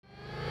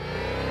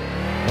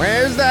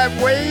Where's that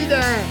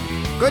waiter?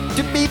 Good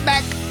to be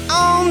back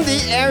on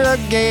the air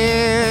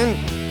again.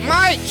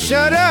 Mike,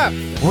 shut up.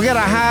 We gotta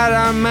hide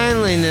our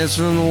manliness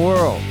from the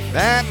world.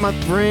 That, my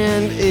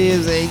friend,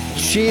 is a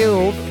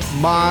chilled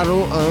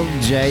bottle of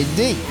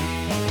JD.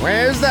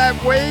 Where's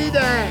that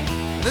waiter?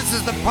 This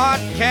is the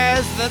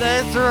podcast that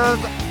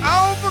answers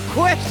all the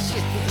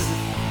questions.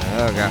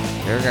 Oh, God.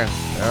 Here we go.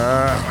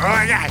 Oh,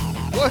 my God.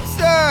 What's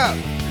up?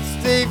 It's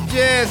Steve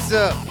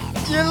Jessup.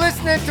 You're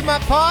listening to my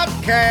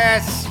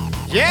podcast,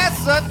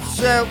 Jessup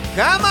Show.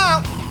 Come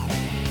on.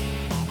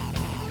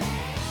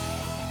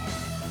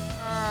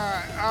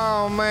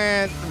 Oh,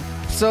 man.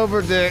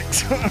 Sober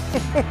dicks.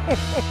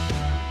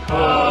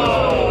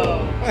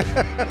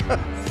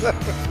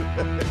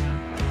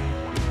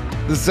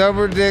 The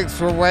sober dicks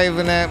were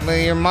waving at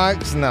me. Your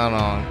mic's not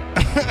on.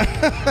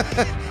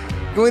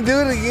 Can we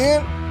do it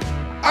again?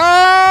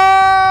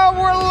 Oh,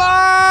 we're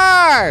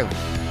live!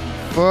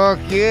 Fuck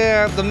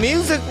yeah. The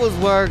music was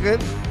working.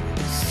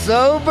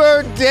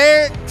 Sober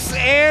dicks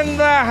in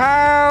the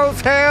house.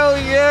 Hell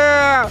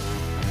yeah.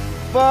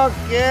 Fuck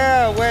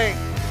yeah. Wait.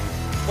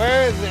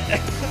 Where is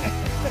it?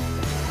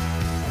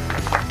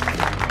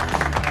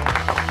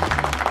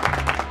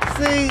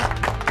 See?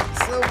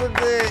 Sober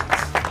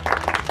dicks.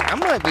 I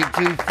might be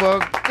too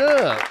fucked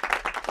up.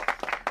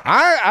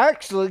 I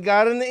actually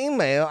got an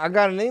email.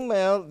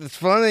 It's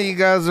funny you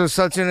guys are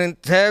such an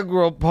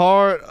integral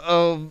part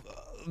of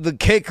the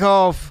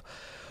kickoff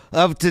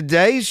of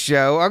today's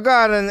show. I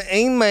got an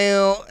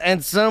email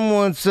and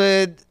someone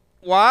said,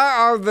 why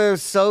are there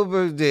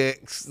sober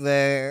dicks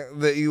there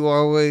that you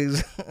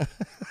always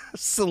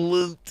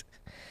salute?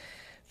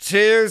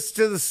 Cheers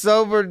to the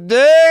sober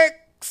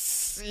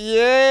dicks.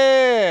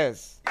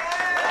 Yes.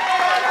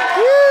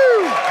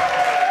 Woo.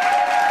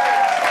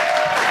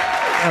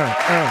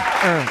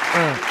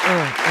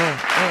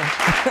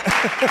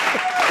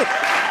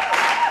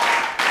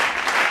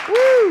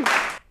 Woo.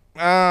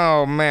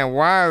 Oh man,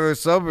 why are there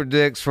sober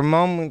dicks for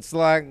moments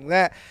like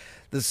that?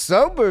 The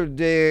sober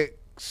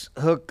dicks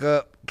hook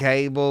up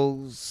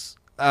cables,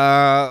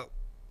 turn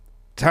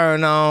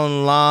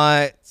on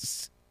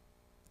lights,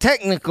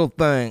 technical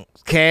things,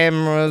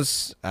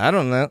 cameras, I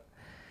don't know.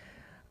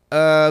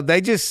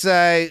 They just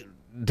say,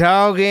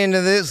 dog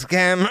into this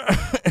camera.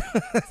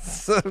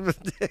 Sober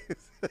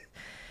dicks.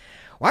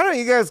 Why don't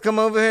you guys come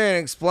over here and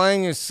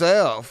explain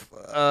yourself?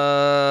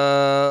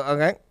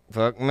 Okay,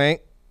 fuck me.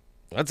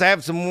 Let's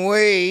have some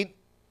weed.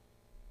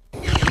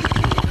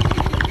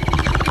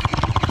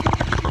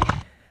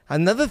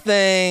 Another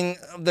thing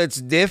that's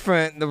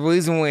different, the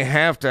reason we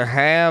have to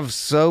have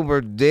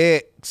sober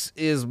dicks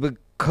is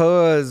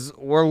because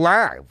we're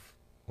live.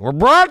 We're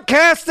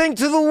broadcasting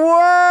to the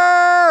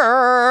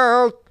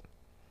world.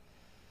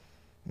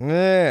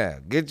 Yeah,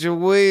 get your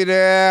weed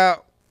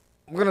out.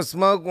 We're going to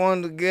smoke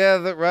one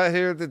together right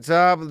here at the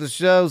top of the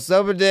show.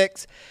 Sober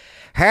dicks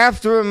have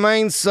to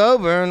remain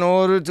sober in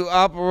order to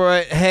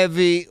operate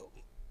heavy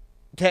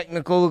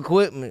technical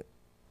equipment.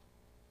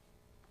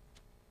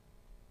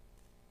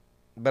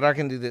 But I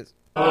can do this.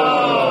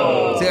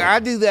 Oh. See, I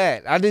do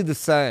that. I do the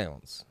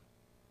sounds.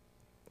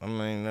 I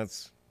mean,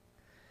 that's...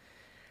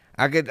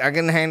 I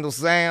can handle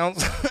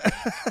sounds.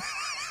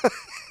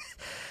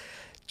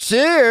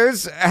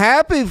 Cheers.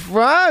 Happy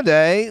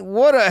Friday.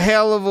 What a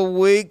hell of a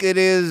week it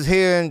is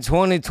here in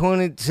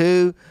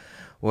 2022.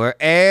 We're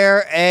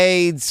air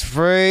AIDS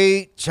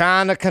free.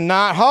 China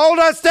cannot hold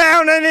us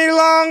down any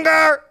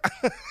longer.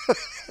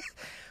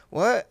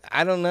 What?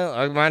 I don't know.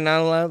 Am I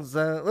not allowed to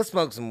say? Let's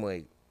smoke some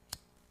weed.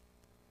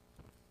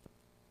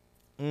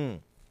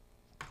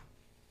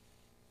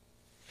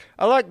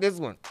 I like this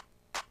one.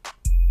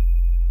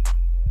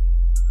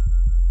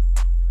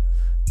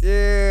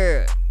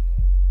 Yeah.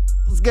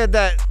 Let's get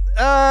that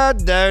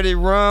dirty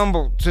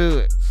rumble to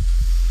it.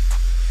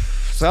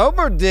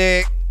 Sober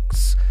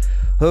dicks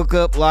hook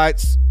up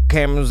lights,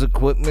 cameras,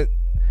 equipment,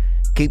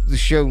 keep the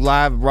show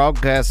live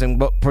broadcasting,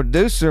 but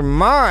producer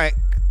Mike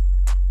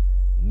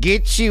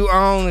gets you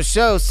on the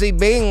show. See,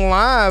 being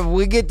live,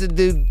 we get to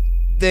do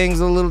things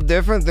a little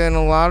different than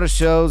a lot of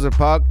shows or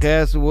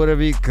podcasts or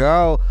whatever you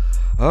call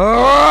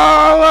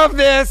all of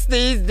this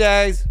these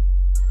days.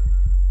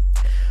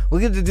 We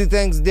get to do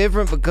things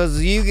different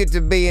because you get to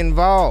be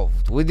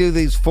involved. We do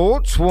these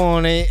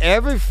 420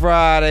 every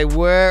Friday.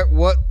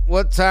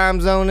 What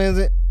time zone is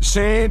it?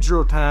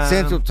 Central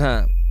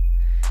time.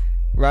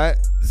 Right?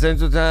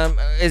 Central time.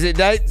 Is it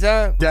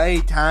daytime?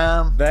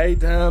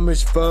 Daytime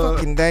as fuck.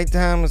 Fucking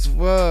daytime as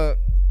fuck.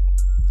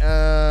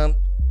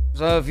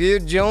 So if you're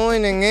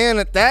joining in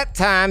at that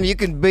time, you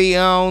can be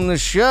on the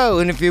show.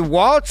 And if you're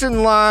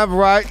watching live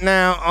right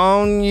now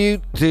on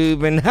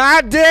YouTube in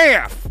high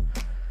def,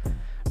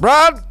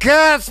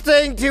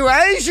 broadcasting to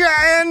Asia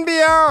and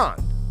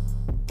beyond,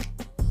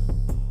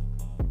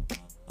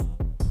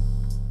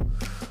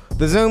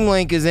 the Zoom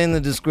link is in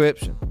the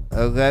description.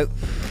 Okay?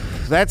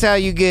 That's how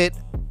you get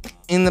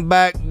in the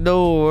back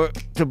door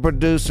to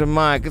producer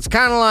Mike. It's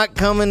kind of like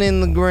coming in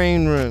the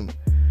green room.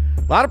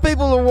 A lot of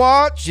people are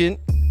watching.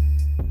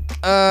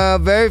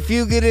 Very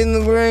few get in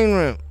the green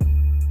room.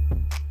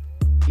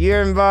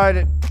 You're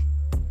invited.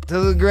 to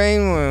the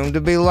green room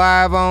to be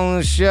live on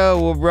the show.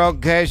 We'll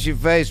broadcast your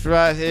face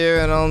right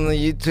here and on the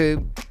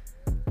YouTube.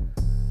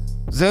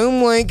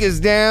 Zoom link is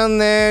down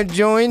there.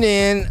 Join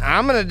in.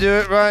 I'm going to do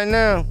it right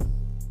now.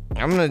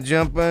 I'm going to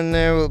jump in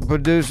there with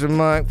producer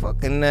Mike.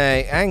 Fucking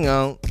A. Hang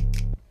on.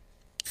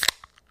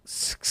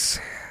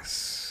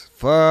 Success.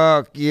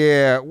 Fuck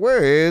yeah.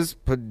 Where is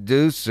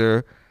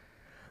producer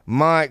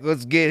Mike?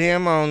 Let's get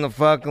him on the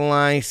fucking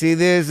line. See,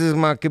 this is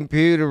my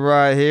computer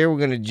right here. We're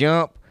going to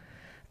jump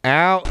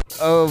out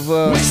of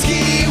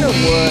whiskey, you know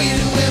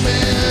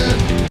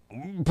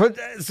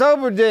what?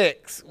 Sober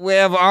dicks. We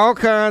have all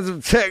kinds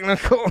of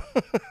technical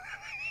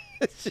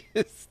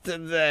issues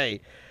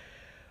today.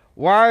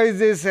 Why is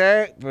this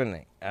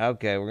happening?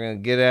 Okay, we're gonna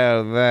get out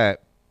of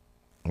that.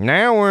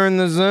 Now we're in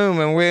the Zoom,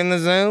 and we're in the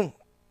Zoom.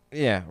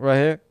 Yeah, right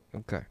here.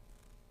 Okay.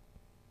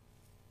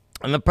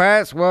 And the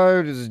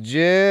password is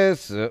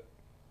Jessup.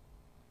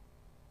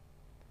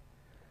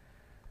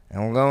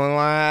 And we're going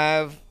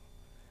live.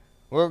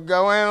 We're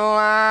going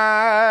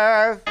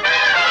live.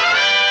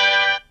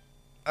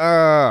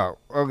 Oh,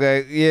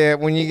 okay. Yeah,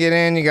 when you get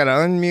in, you gotta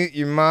unmute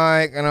your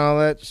mic and all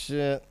that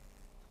shit.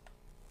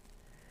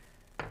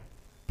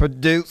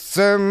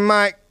 Producer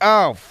Mike.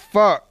 Oh,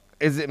 fuck.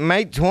 Is it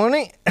May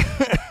 20?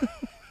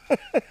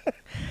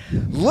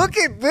 Look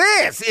at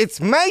this. It's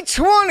May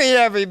 20,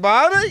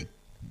 everybody.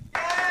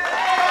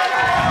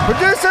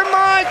 Producer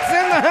Mike's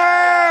in the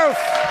house.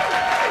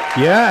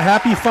 Yeah,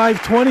 happy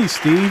 520,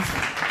 Steve.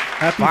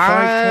 Happy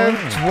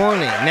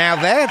 520. Now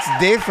that's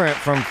different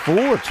from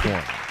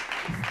 420.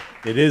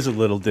 It is a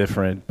little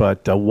different,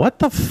 but what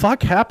the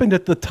fuck happened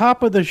at the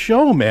top of the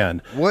show,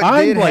 man?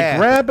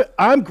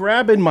 I'm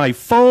grabbing my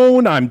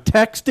phone. I'm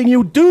texting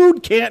you,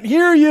 dude. Can't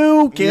hear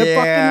you. Can't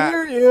fucking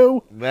hear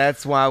you.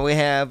 That's why we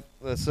have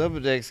the Super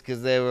Dicks,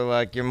 because they were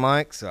like, your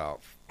mic's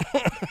off.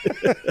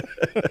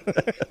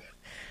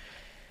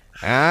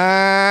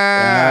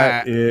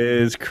 That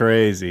is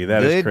crazy.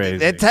 That is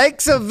crazy. It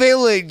takes a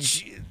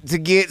village to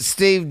get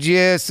Steve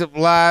Jessup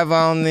live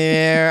on the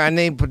air. I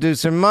need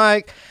producer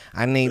Mike.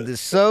 I need the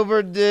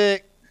Sober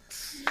Dicks.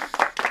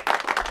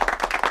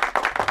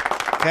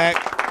 Okay.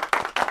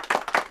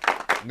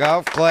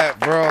 Golf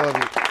clap for all of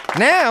you.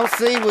 Now,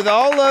 see, with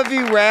all of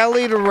you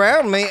rallied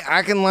around me,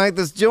 I can light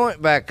this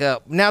joint back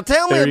up. Now,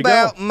 tell me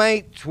about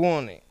May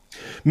 20.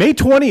 May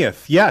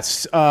 20th,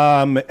 yes.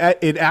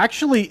 It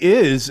actually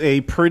is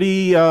a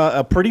pretty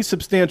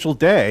substantial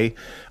day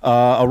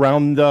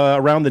around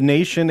the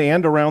nation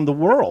and around the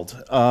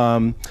world.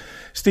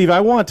 Steve,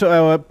 I want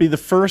to be the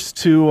first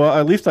to,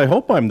 at least I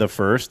hope I'm the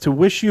first, to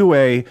wish you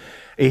a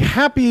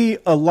happy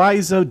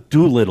Eliza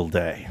Doolittle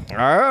Day.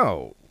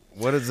 Oh,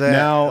 what is that?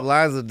 Now,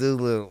 Eliza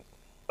Doolittle.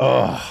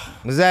 Oh,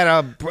 is that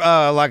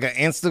like an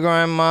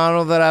Instagram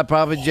model that I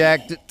probably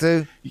jacked it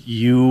to?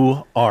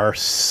 You are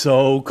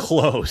so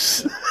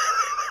close.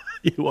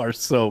 You are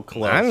so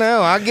close. I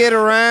know. I get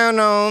around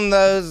on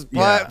those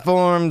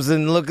platforms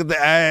and look at the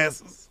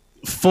asses.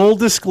 Full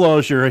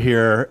disclosure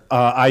here,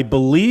 I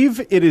believe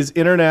it is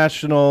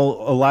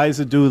International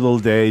Eliza Doolittle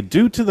Day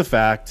due to the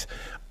fact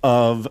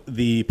of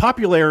the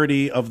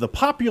popularity of the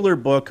popular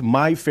book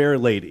My Fair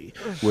Lady,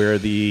 where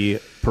the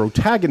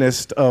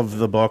protagonist of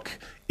the book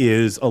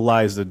is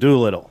Eliza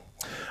Doolittle.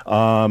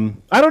 I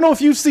don't know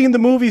if you've seen the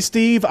movie,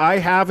 Steve. I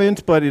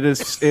haven't, but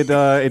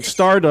it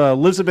starred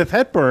Elizabeth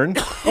Hepburn.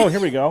 Oh,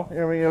 here we go.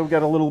 We've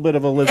got a little bit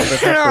of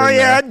Elizabeth Hepburn. Oh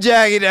yeah,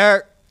 jagged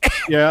her.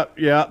 Yeah.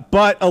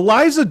 But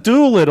Eliza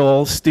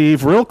Doolittle,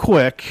 Steve, real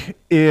quick,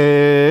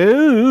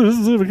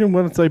 is,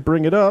 once I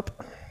bring it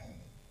up.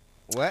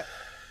 What?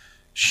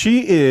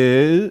 She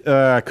is,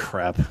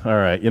 crap. All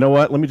right, you know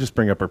what? Let me just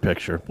bring up her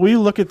picture. Will you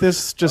look at this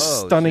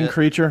stunning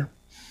creature?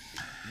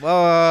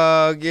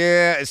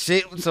 Yeah.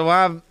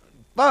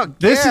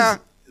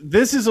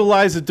 This is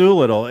Eliza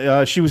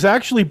Doolittle. She was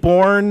actually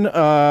born in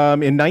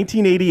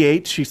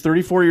 1988. She's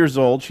 34 years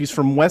old. She's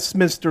from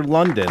Westminster,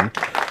 London.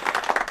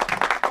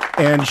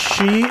 And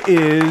she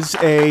is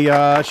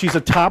she's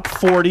a top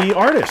 40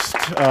 artist.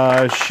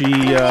 She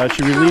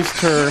released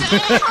her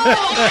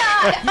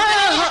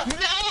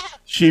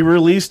she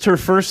released her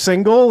first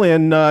single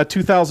in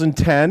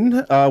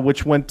 2010,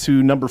 which went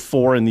to number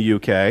 4 in the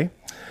UK.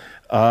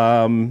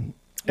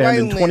 Wait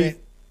a minute.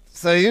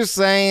 So you're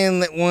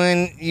saying that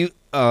when you,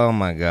 oh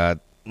my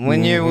God,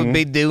 when you would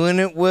be doing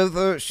it with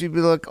her, she'd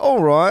be like,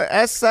 all right,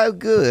 that's so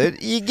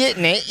good. You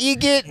getting it,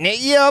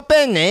 you up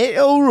in it,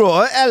 all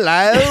right,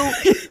 hello.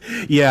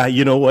 Yeah,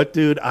 you know what,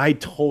 dude? I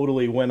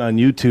totally went on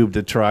YouTube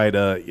to try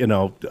to,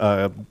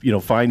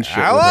 find shit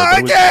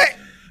with her.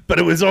 But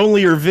it was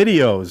only her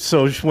videos.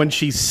 So when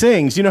she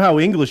sings, you know how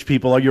English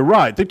people are, you're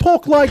right. They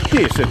talk like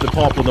this at the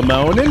top of the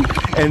mountain.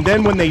 And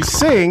then when they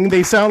sing,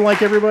 they sound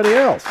like everybody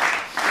else.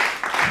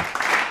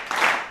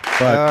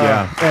 But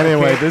yeah.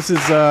 Anyway, this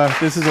is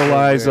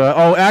Eliza.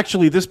 Oh,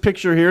 actually, this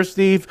picture here,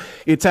 Steve,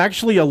 it's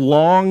actually a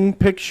long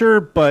picture,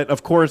 but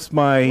of course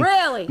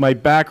my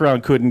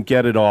background couldn't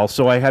get it all,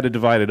 so I had to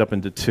divide it up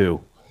into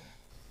 2.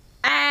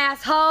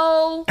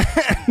 Asshole.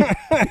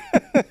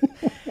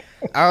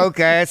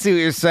 Okay, I see what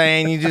you're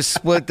saying. You just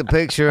split the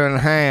picture in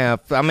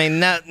half. I mean,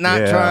 not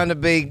trying to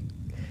be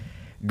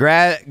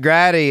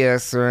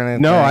gratuitous or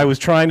anything. No, I was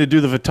trying to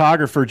do the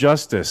photographer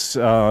justice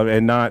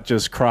and not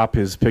just crop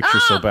his picture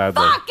so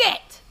badly. Fuck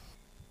it!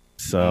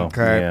 So,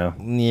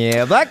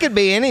 yeah, that could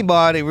be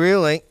anybody,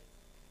 really.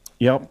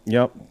 Yep.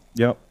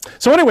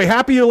 So anyway,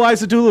 happy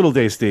Eliza Doolittle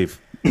Day,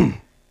 Steve.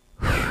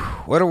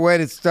 What a way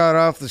to start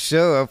off the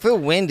show. I feel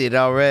winded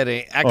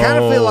already. I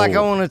kind of feel like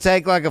I want to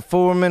take like a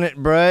 4-minute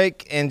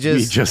break and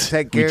just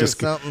take care of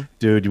something.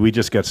 Dude, we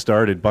just got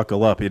started.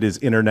 Buckle up. It is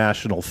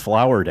International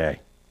Flower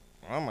Day.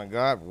 Oh, my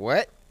God.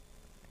 What?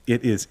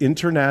 It is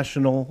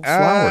International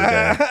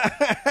Flower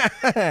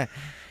Day.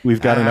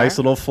 We've got a nice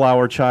little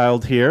flower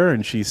child here,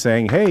 and she's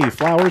saying, hey,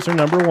 flowers are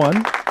number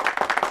one.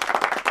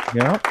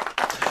 Yeah.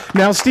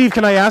 Now, Steve,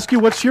 can I ask you,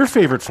 what's your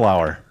favorite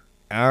flower?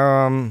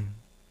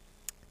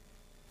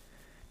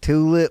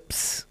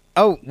 Tulips.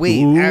 Oh,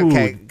 wait. Ooh,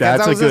 okay.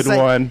 That's a good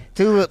one.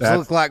 Tulips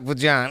look like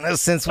vaginas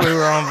since we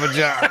were on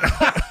vagina.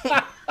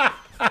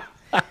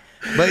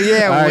 But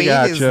yeah, wheat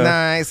is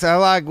nice. I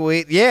like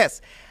wheat. Yes.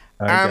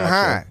 I'm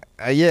high.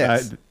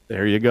 Yes.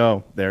 There you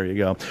go.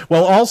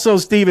 Well, also,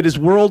 Steve, it is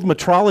World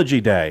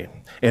Metrology Day,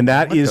 and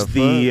that is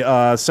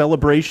the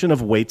celebration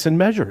of weights and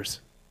measures.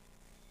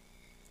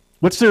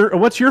 What's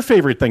your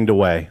favorite thing to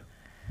weigh?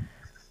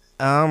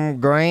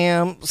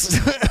 Grams.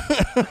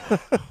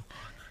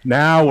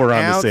 Now we're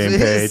on the same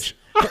page.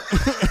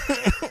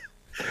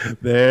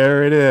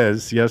 There it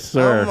is. Yes,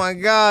 sir. Oh, my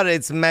God.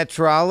 It's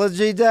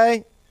Metrology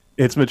Day?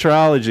 It's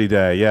Metrology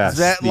Day, yes. Is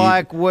that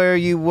like where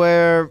you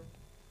wear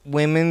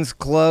women's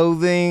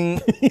clothing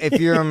if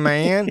you're a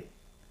man?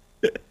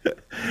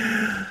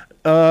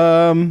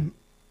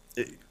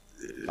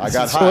 I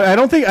got hot. I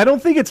don't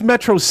think it's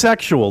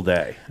Metrosexual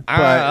Day.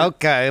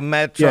 Okay,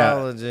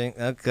 metrology.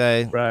 Yeah.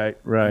 Okay,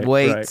 right.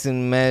 Weights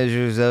and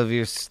measures of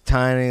your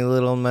tiny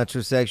little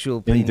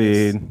metrosexual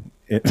penis.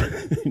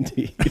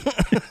 Indeed.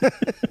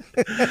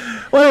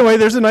 Well, anyway,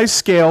 there's a nice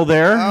scale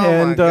there,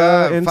 and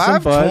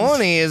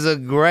 520 is a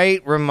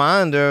great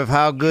reminder of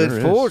how good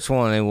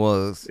 420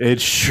 was. It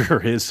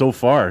sure is so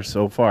far.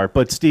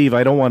 But Steve,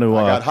 I don't want to.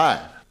 I got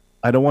hot.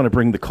 I don't want to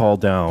bring the call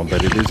down,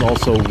 but it is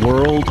also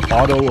World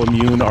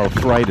Autoimmune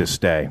Arthritis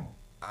Day.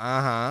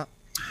 Uh-huh.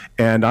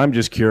 And I'm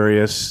just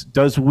curious,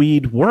 does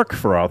weed work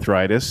for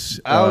arthritis?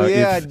 Oh,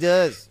 yeah, it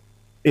does.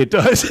 It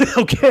does?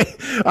 Okay.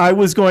 I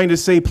was going to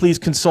say, please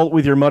consult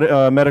with your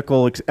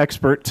medical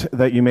expert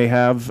that you may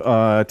have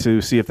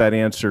to see if that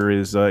answer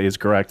is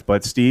correct.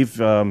 But, Steve,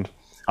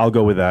 I'll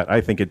go with that. I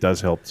think it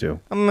does help,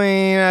 too. I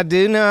mean, I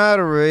do know how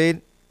to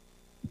read.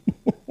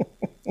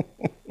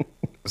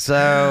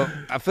 So,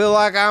 I feel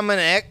like I'm an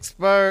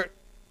expert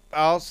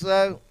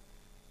also.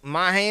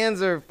 My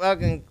hands are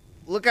fucking...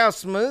 Look how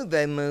smooth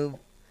they move.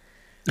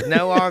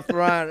 No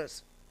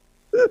arthritis.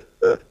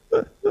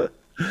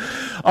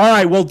 All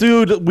right, well,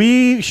 dude,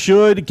 we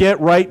should get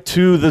right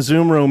to the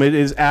Zoom room. It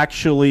is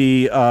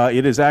actually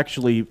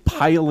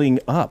piling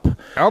up.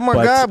 Oh, my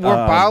God,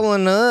 we're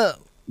piling up.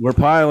 We're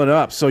piling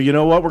up. So you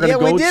know what? We're going to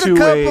go to we did a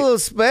couple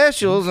of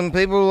specials, and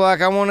people were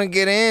like, I want to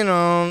get in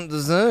on the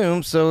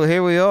Zoom. So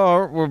here we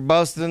are. We're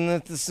busting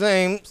at the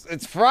seams.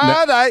 It's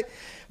Friday,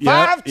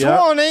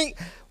 5:20. Yep.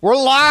 We're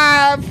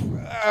live.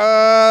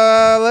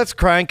 Let's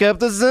crank up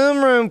the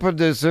Zoom room,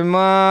 producer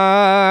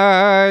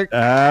Mike.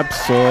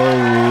 Absolutely.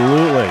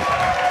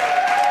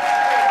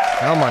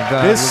 Oh, my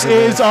God. This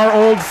is our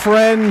old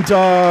friend,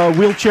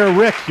 Wheelchair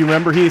Rick. You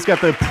remember he's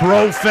got the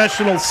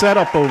professional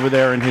setup over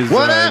there in his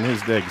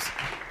digs.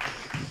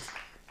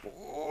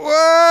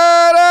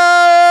 What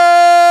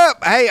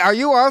up? Hey, are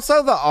you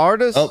also the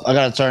artist? Oh, I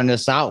gotta turn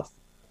this off.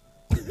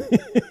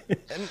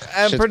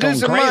 and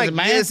producer Mike,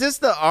 man. Is this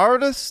the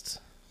artist?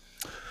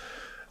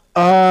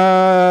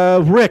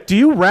 Rick, do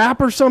you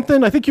rap or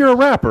something? I think you're a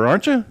rapper,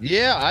 aren't you?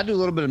 Yeah, I do a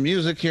little bit of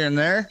music here and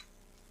there.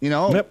 You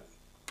know.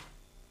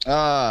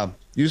 Yep.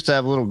 Used to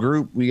have a little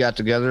group. We got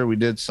together. We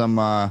did some.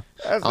 I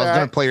was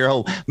gonna play your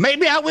whole.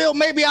 Maybe I will.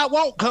 Maybe I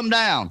won't come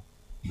down.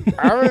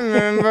 I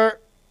remember.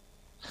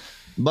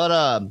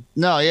 But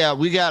no, yeah,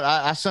 we got.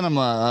 I sent him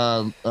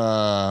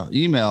a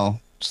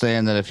email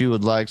saying that if he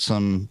would like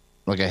some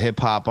like a hip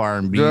hop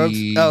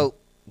R&B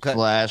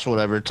slash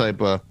whatever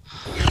type of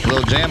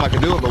little jam, I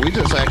could do it. But we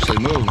just actually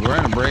moved. We're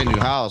in a brand new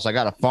house. I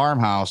got a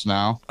farmhouse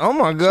now. Oh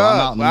my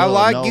God! So I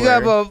like you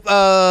have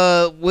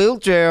a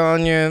wheelchair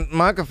on your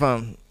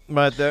microphone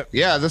right there.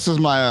 Yeah, this is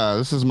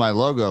my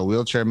logo,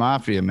 Wheelchair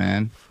Mafia,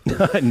 man.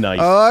 Nice.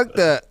 I like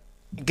that.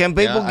 Can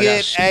people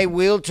get a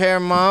Wheelchair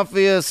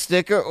Mafia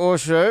sticker or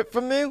shirt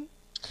from you?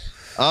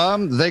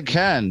 They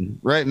can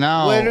right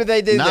now. When do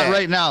they do that? Not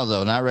right now,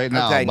 though. Not right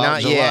now. Okay, About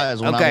not July yet.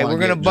 is when Okay, we're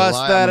gonna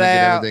bust that out.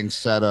 Get everything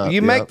set up.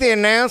 You make the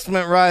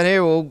announcement right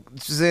here. We'll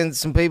send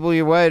some people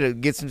your way to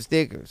get some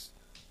stickers.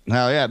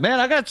 Hell yeah,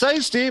 man! I gotta tell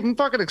you, Steve, I'm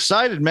fucking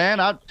excited,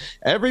 man.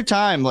 Every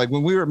time, like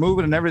when we were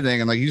moving and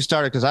everything, and like you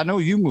started, because I know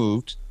you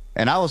moved,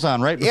 and I was on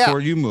right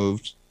before you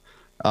moved.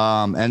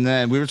 And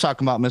then we were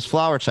talking about Miss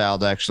Flower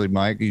Child, actually,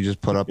 Mike. You just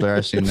put up there.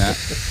 I seen that.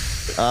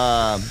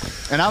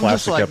 And I'm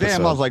just like,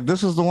 damn, I was like,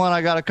 this is the one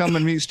I got to come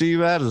and meet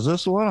Steve at. Is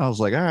this the one? I was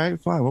like, all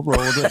right, fine, we'll roll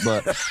with it.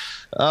 But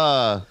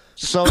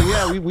so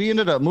yeah, we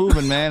ended up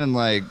moving, man. And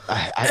like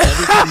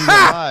every time we go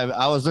live,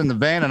 I was in the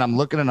van and I'm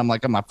looking and I'm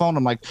like on my phone.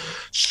 I'm like,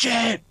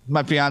 shit.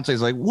 My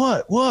fiance's like,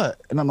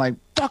 what? And I'm like,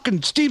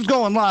 fucking Steve's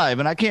going live,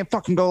 and I can't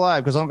fucking go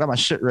live because I don't got my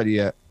shit ready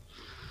yet.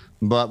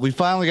 But we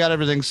finally got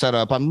everything set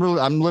up. I'm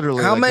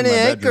literally. How many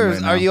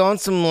acres? Are you on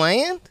some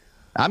land?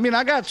 I mean,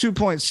 I got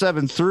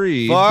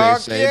 2.73. Fuck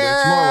they say, yeah. but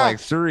it's more like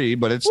 3,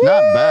 but it's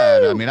not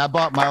bad. I mean, I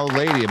bought my old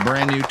lady a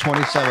brand new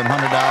 $2,700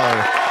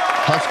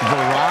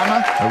 Husqvarna,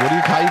 or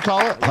how you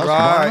call it?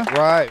 Husqvarna?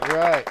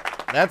 Right.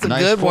 That's a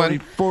nice good one.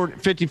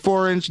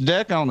 54-inch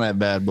deck on that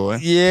bad boy.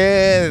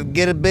 Yeah,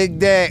 get a big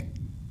deck.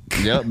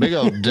 Yep, big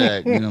old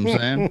deck. You know what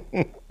I'm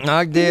saying?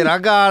 I did. I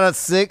got a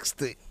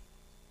 60.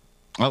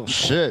 Oh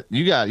shit!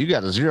 You got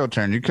a zero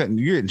turn. You're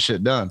getting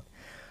shit done.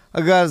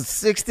 I got a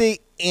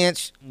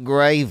 60-inch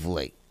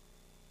Gravely.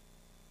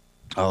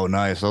 Oh,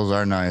 nice. Those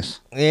are nice.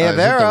 Yeah,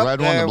 they're the up red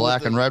there one, the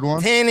black and red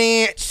one.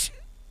 10-inch.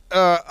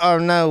 Or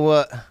no,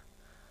 what?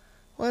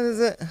 What is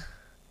it?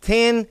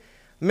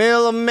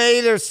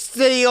 10-millimeter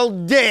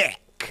steel deck.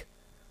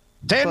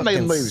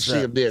 10-millimeter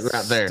steel deck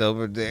right there.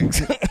 Silver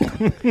dicks.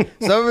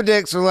 Silver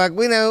dicks are like,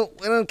 we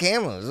don't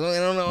cameras. We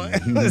don't know.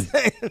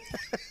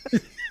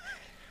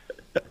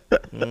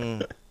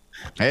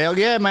 Hell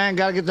yeah, man.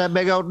 Got to get that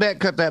big old deck,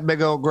 cut that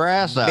big old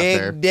grass out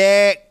there. Big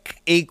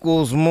deck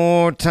equals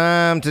more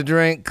time to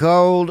drink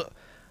cold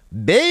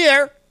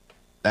beer.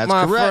 That's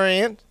my correct.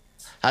 friend.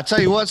 I tell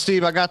you what,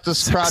 Steve, I got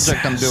this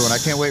project I'm doing. I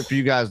can't wait for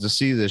you guys to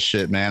see this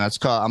shit, man. I'm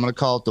going to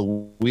call it the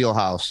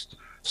Wheelhouse.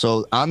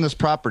 So on this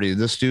property,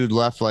 this dude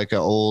left like an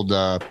old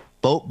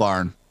boat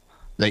barn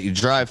that you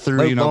drive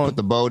through, put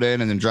the boat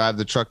in and then drive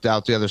the truck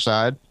out the other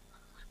side.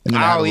 And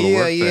then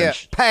yeah.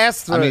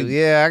 Pass through. I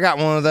mean, I got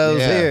one of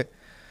those here.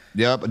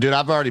 Yep, dude,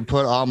 I've already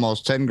put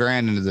almost $10,000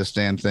 into this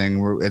damn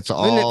thing. It's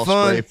all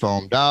spray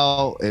foamed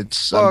out.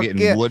 I'm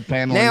getting wood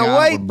paneling. Now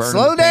wait,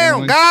 slow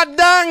down. God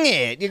dang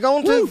it. You're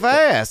going too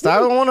fast. I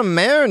don't want to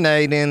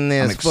marinate in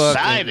this. I'm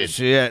excited. Fucking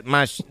shit.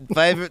 My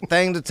favorite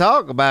thing to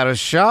talk about is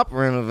shop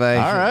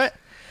renovation. All right.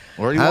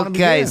 Where do you want to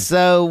begin? Okay,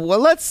 so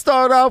let's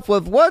start off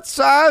with what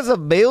size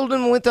of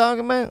building we're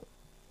talking about?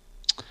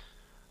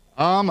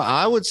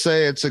 I would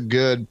say it's a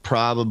good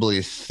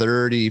probably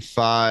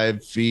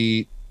 35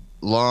 feet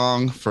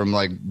long from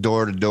like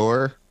door to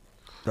door.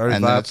 35.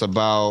 And that's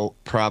about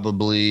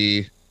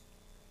probably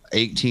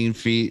 18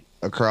 feet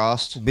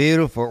across.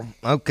 Beautiful.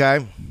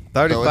 Okay.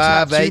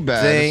 35, so 18.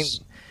 It's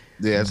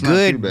good, not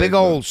too big, big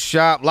old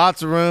shop.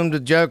 Lots of room to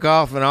jerk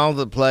off in all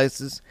the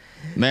places.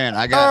 Man,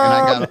 I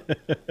got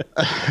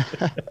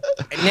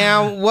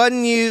Now, what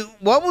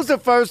was the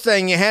first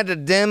thing? You had to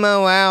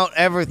demo out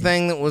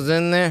everything that was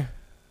in there?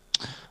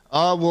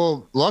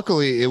 Well,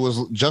 luckily it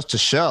was just a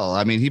shell.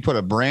 I mean, he put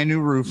a brand new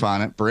roof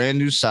on it, brand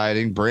new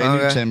siding,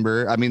 brand new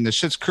timber. I mean, the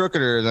shit's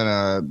crookeder than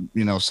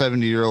a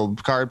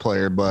 70-year-old card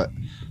player, but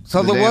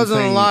so there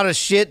wasn't a lot of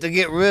shit to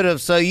get rid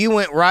of. So you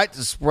went right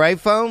to spray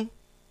foam?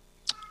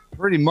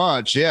 Pretty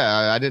much,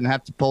 yeah. I didn't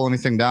have to pull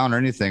anything down or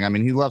anything. I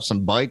mean, he left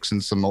some bikes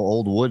and some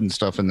old wood and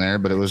stuff in there,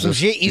 but it was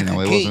just it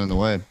wasn't in the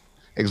way.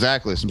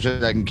 Exactly. Some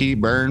shit I can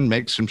keep, burn,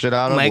 make some shit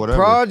out of, make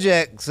whatever.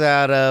 Projects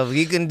out of.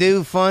 You can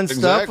do fun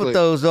stuff with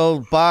those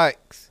old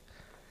bikes.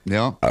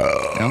 Yeah.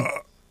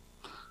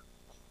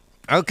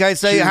 Okay,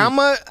 so how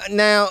much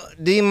now?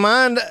 Do you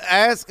mind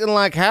asking,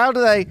 like, how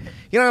do they?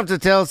 You don't have to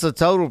tell us the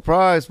total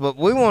price, but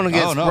we want to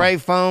get spray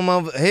foam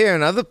over here,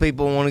 and other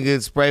people want to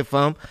get spray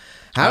foam.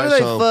 How do they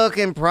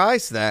fucking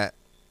price that?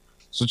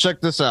 So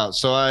check this out.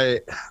 So I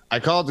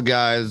called the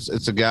guys.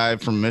 It's a guy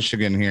from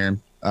Michigan here.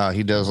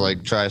 He does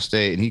like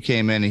tri-state, and he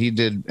came in and he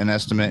did an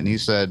estimate, and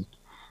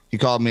he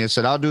called me and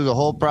said, I'll do the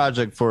whole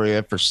project for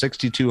you for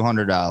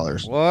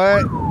 $6,200.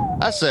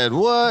 What? I said,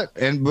 what?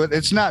 But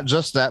it's not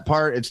just that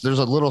part. There's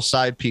a little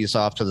side piece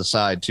off to the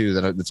side too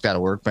that's got a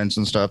workbench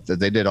and stuff that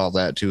they did all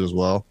that too as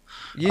well.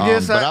 You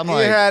just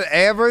had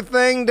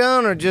everything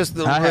done, or just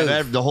the roof? I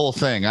had the whole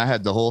thing. I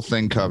had the whole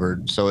thing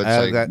covered. So it's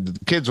the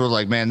kids were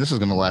like, man, this is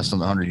going to last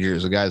 100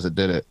 years. The guys that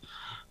did it.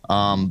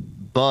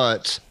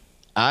 But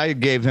I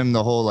gave him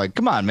the whole, like,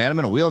 come on, man, I'm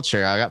in a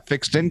wheelchair. I got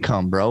fixed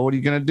income, bro. What are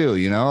you going to do?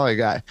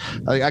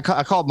 I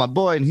called my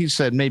boy and he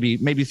said maybe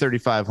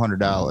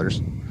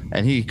 $3,500.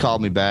 And he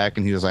called me back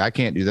and he was like, I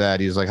can't do that.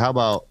 He's like, how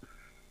about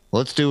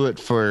let's do it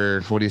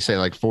for, what do you say,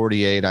 like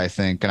 48, I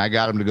think. And I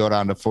got him to go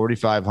down to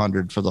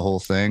 4,500 for the whole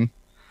thing.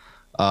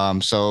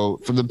 So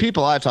from the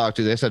people I talked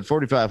to, they said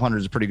 4,500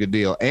 is a pretty good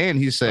deal. And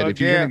he said, if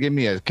you're going to give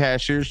me a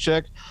cashier's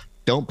check,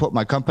 don't put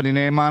my company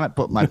name on it,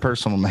 put my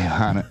personal name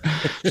on it.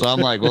 So I'm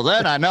like, well,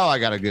 then I know I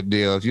got a good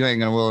deal if you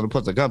ain't gonna willing to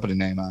put the company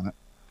name on it.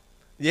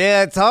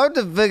 Yeah, it's hard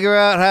to figure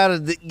out how to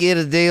get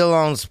a deal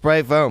on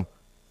spray foam.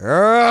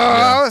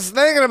 I was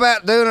thinking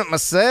about doing it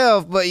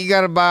myself, but you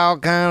got to buy all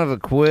kind of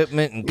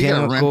equipment and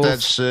chemicals. You got to rent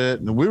that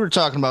shit. We were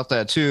talking about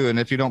that too. And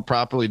if you don't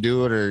properly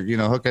do it or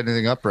hook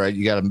anything up right,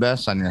 you got a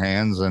mess on your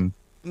hands. And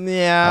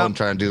yeah, I'm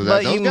trying to do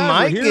that. But you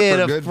might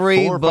get a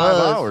free 4 or 5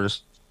 buzz.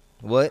 hours.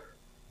 What?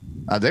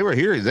 They were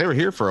here. They were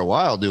here for a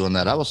while doing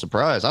that. I was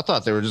surprised. I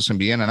thought they were just gonna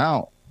be in and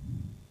out,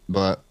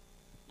 but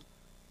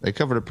they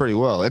covered it pretty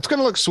well. It's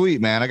gonna look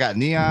sweet, man. I got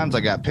neons. I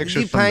got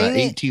pictures from the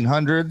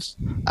 1800s.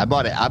 I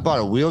bought it. I bought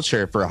a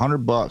wheelchair for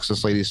 $100.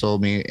 This lady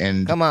sold me,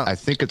 and I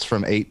think it's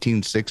from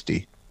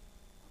 1860.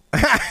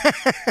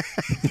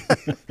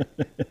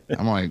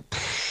 I'm like,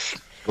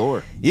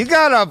 score. You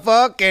got a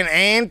fucking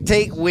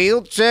antique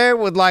wheelchair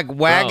with like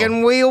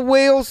wagon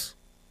wheels?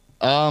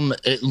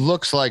 It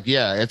looks like,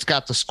 yeah, it's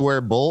got the square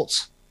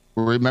bolts.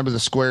 Remember the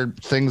square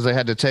things they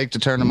had to take to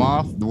turn them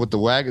off with the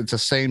wagon? It's the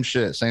same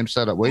shit, same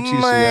setup. Wait till you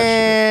see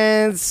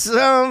that shit.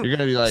 You're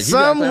gonna be like,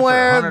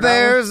 somewhere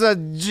there's a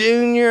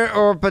junior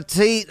or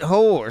petite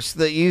horse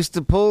that used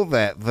to pull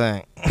that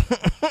thing.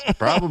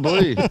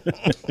 Probably.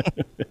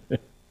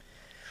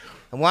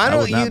 Why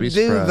don't you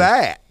do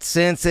that,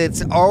 since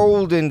it's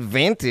old and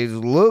vintage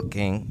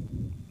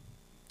looking?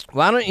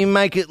 Why don't you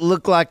make it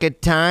look like a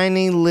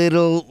tiny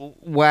little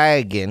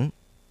wagon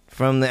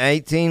from the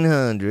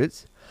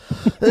 1800s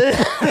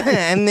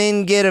and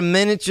then get a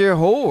miniature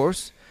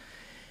horse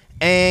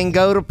and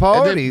go to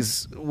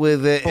parties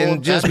with it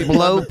and just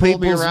blow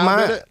people's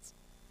minds?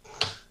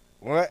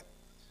 What?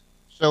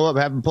 Show up,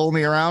 have them pull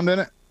me around in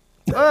it?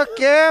 Fuck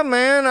yeah,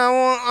 man.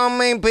 I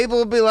mean, people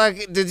will be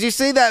like, did you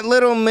see that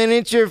little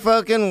miniature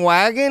fucking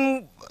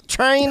wagon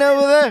train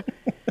over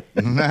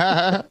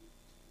there?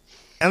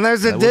 And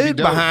there's a dude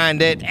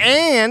behind it,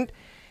 and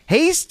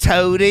he's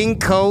toting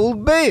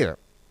cold beer.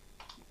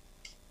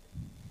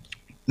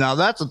 Now,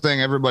 that's the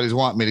thing everybody's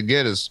wanting me to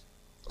get is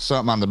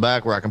something on the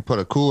back where I can put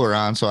a cooler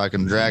on so I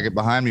can drag it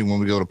behind me when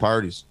we go to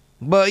parties.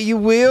 But you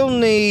will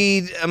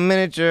need a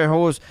miniature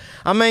horse.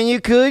 I mean, you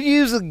could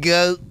use a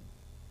goat.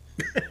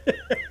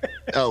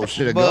 Oh,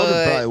 shit, a goat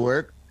would probably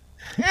work.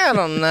 I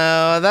don't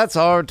know. That's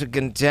hard to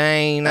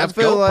contain. That's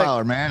goat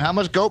power, man. How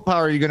much goat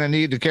power are you going to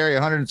need to carry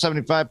a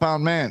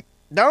 175-pound man?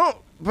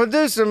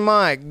 Producer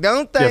Mike,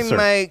 don't they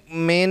make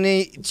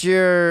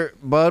miniature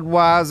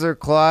Budweiser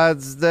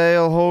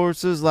Clydesdale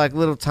horses, like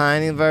little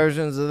tiny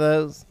versions of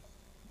those?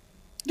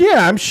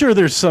 Yeah, I'm sure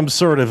there's some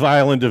sort of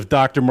island of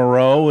Dr.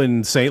 Moreau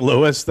in St.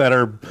 Louis that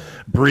are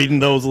breeding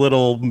those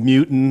little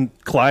mutant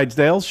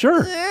Clydesdales.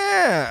 Sure.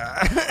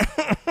 Yeah.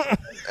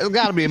 There's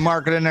got to be a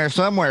market in there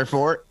somewhere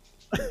for it.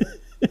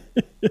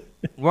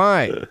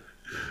 Right.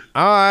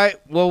 All right.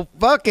 Well,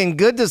 fucking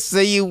good to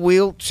see you,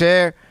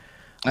 wheelchair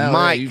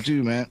Mike. Yeah, you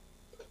too, man.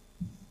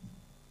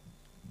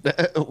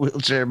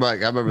 Wheelchair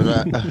Mike, I remember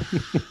that.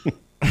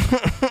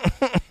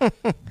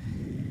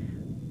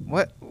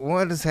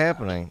 What is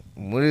happening?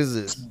 What is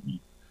this?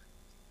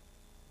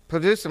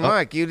 Producer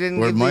Mike, you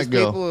didn't give these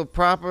people a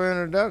proper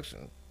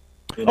introduction.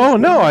 Oh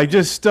no, I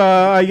just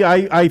oh,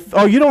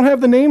 you don't have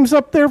the names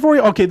up there for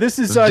you? Okay, this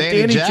is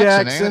Danny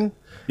Jackson.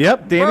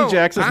 Yep, Danny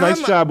Jackson.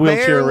 Nice job,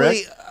 Wheelchair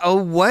Rick.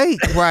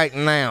 Awake right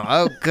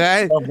now,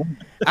 okay?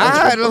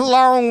 I had a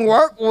long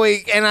work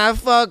week and I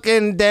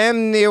fucking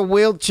damn near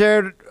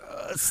wheelchair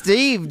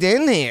Steved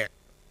in here.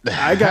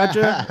 I got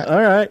you. All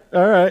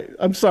right.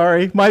 I'm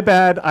sorry. My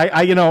bad.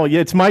 I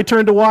it's my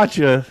turn to watch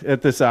you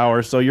at this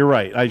hour, so you're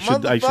right.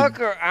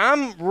 Motherfucker,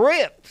 I'm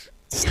ripped.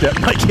 Step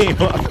my game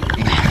up.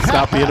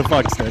 Stop being a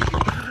fuckstick.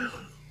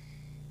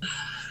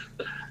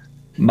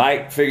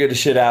 Mike, figure the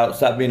shit out.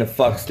 Stop being a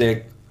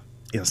fuckstick.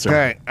 Yes, sir.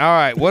 Okay. All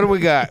right. What do we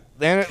got?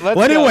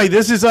 Anyway,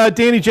 this is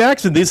Danny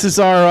Jackson. This is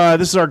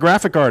our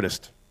graphic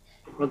artist.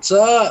 What's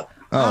up?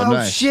 Oh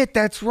nice. Shit,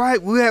 that's right.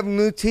 We have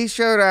new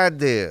T-shirt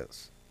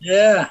ideas.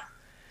 Yeah.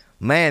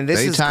 Man,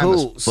 this is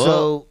cool.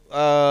 So,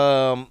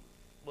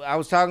 I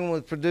was talking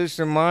with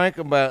producer Mike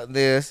about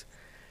this,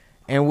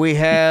 and we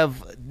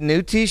have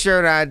new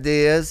T-shirt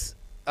ideas.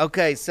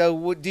 Okay,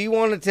 so do you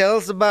want to tell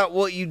us about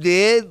what you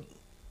did?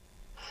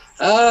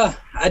 I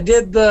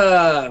did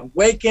the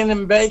Waking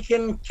and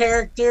Bacon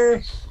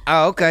character.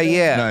 Oh, okay,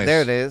 yeah, nice.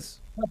 There it is.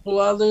 A couple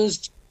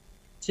others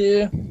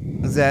too.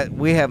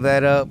 We have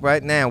that up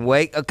right now.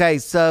 Okay,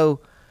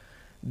 so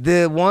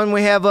the one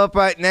we have up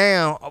right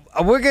now,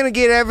 we're gonna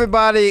get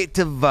everybody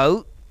to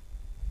vote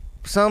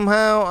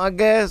somehow, I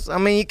guess. I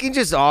mean, you can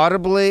just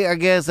audibly, I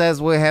guess,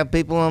 as we have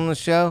people on the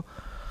show,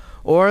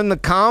 or in the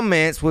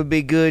comments would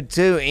be good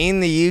too. In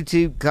the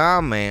YouTube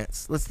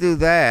comments, let's do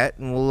that,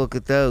 and we'll look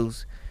at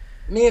those.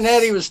 Me and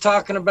Eddie was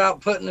talking about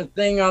putting a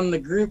thing on the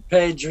group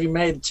page we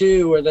made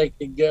too, where they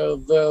could go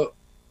vote.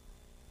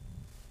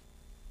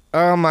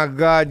 Oh my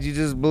God, you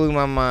just blew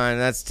my mind.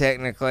 That's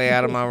technically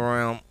out of my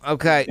realm.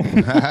 Okay.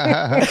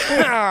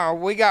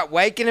 We got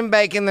Waking and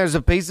Bacon. There's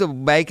a piece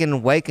of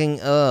bacon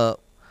waking up.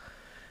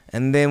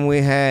 And then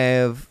we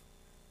have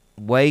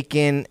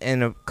Waking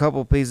and a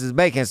couple pieces of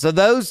bacon. So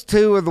those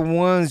two are the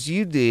ones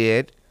you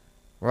did,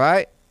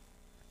 right?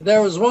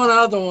 There was one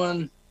other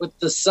one with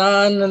the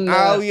sun and the...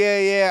 Oh,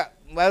 yeah.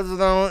 Those are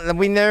the only...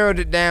 We narrowed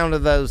it down to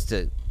those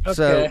two.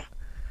 Okay.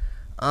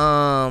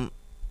 So,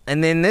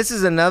 and then this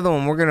is another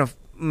one. We're going to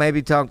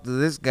maybe talk to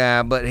this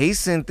guy, but he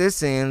sent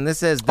this in. This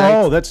says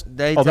that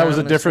was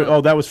a different.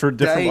 Oh, that was for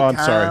different. I'm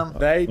sorry.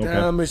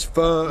 Daytime is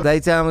fuck.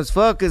 Daytime is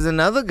fuck is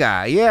another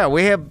guy. Yeah,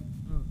 we have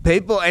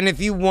people, and if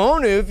you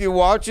want to, if you're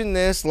watching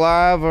this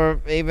live or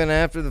even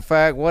after the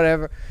fact,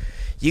 whatever,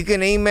 you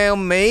can email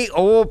me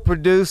or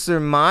producer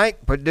Mike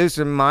at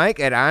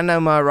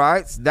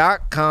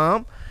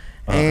iknowmyrights.com.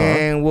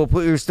 And we'll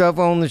put your stuff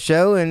on the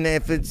show, and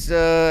if it's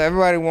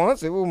everybody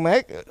wants it, we'll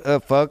make a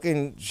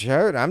fucking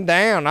shirt. I'm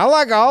down. I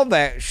like all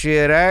that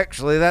shit,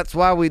 actually. That's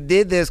why we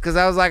did this, because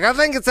I was like, I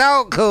think it's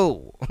all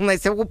cool. And they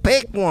said, well,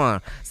 pick one.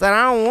 I said,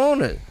 I don't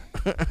want it.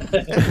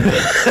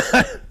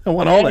 I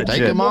want all that Take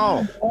shit. them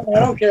all.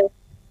 Okay.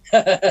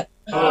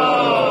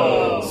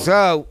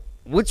 So,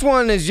 which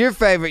one is your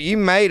favorite? You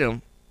made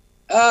them.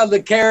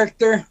 The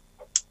character.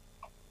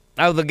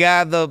 Oh, the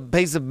guy, the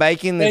piece of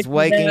bacon that's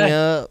waking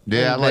up.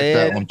 Yeah, I like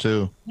that one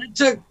too. It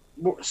took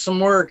some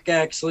work,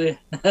 actually.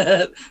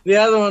 The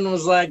other one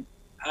was like,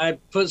 I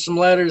put some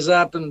letters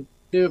up and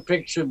do a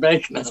picture of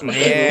bacon.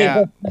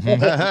 Yeah.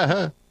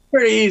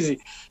 Pretty easy.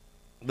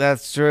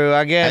 That's true.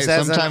 I guess Hey,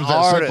 as sometimes an that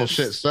artist, simple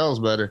shit sells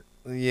better.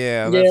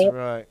 Yeah, that's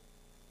right.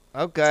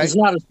 Okay. It's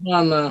not as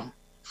fun, though.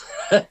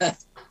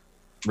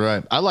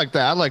 Right. I like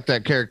that. I like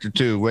that character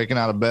too. Waking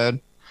out of bed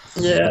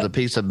with a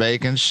piece of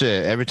bacon.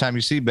 Shit. Every time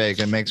you see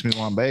bacon, it makes me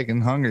want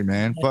bacon. Hungry,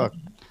 man. Fuck.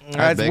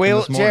 That's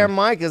Wheelchair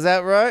Mike, is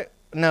that right?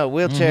 No,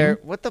 Wheelchair.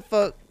 What the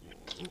fuck?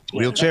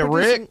 Wheelchair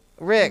Rick?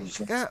 Rick.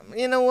 God,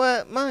 you know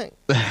what, Mike?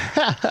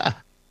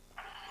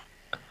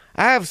 I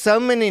have so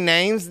many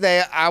names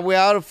that we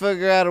ought to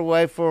figure out a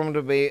way for them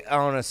to be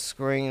on a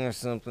screen or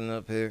something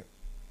up here.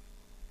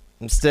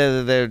 Instead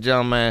of their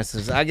John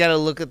Masters. I got to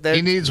look at their...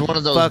 He needs one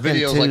of those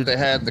videos like they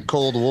had in the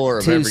Cold War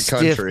of every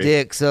country. Two stiff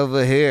dicks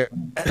over here.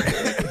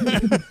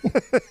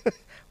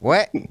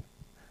 What?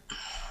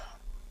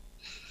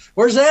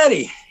 Where's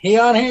Eddie? He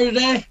on here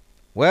today?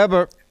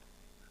 Weber.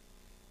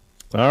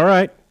 All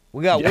right.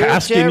 We got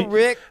Wheelchair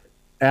Rick.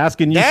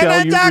 Asking you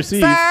shall you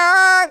receive.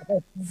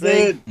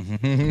 See?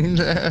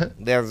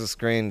 There's a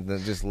screen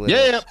that just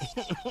lit up.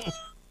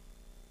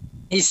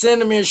 He's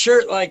sending me a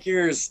shirt like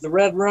yours, the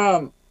red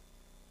rum.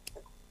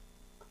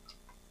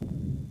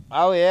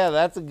 Oh, yeah,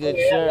 that's a good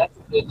shirt.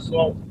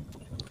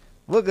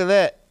 Look at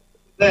that.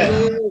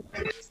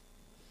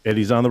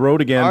 Eddie's on the road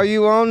again. Are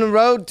you on the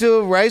road to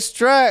a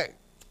racetrack?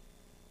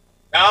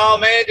 Oh,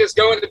 man, just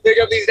going to pick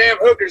up these damn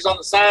hookers on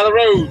the side of the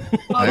road.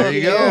 There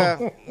you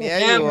go.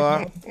 Yeah, you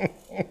are.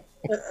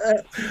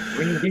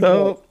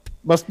 Oh,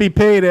 must be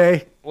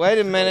payday. Wait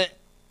a minute.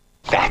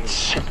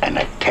 That's an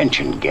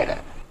attention getter.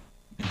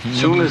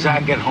 Soon as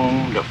I get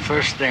home, the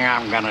first thing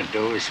I'm gonna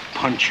do is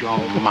punch your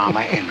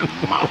mama in the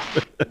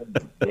mouth.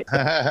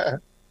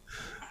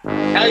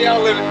 How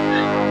y'all living?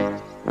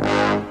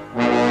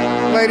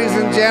 Ladies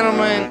and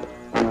gentlemen,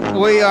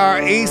 we are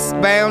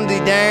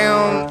eastboundy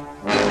down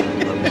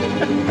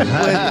with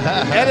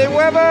Eddie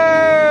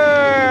Weber.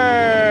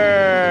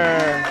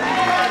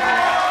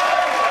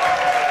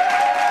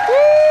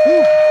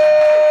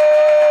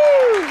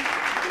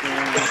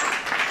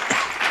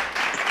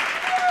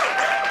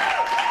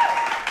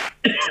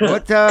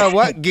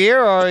 What gear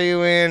are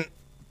you in?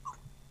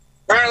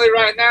 Currently,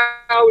 right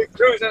now, we're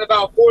cruising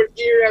about fourth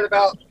gear at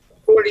about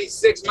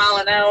 46 mile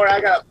an hour. I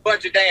got a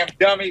bunch of damn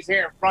dummies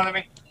here in front of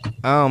me.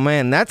 Oh,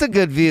 man, that's a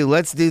good view.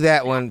 Let's do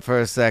that one for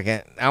a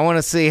second. I want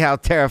to see how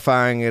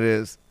terrifying it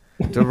is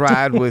to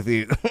ride with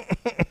you.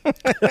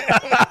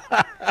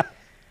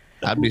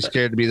 I'd be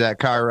scared to be that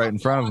car right in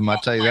front of him. I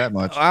tell you that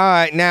much. All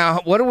right, now,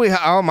 what do we...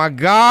 Oh, my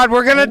God,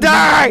 we're going to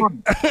die!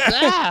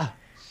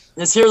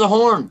 Let's hear the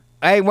horn.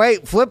 Hey,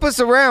 wait, flip us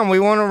around.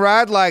 We want to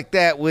ride like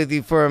that with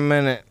you for a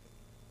minute.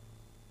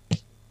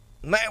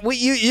 Man,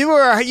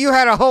 you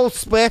had a whole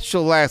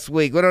special last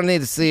week. We don't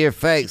need to see your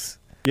face.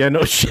 Yeah,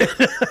 no shit.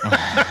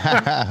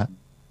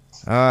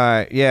 All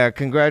right, yeah,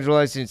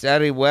 congratulations.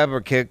 Eddie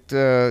Weber kicked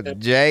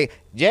Jay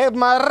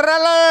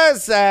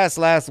Morales' ass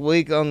last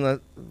week on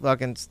the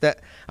fucking step.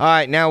 All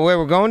right, now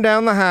we're going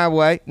down the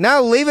highway.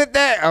 No, leave it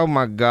there. Oh,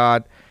 my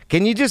God.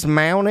 Can you just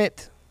mount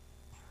it?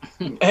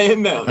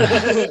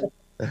 Amen.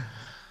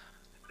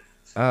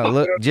 Oh,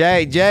 look,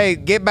 Jay,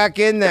 get back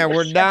in there.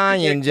 We're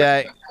dying,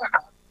 Jay.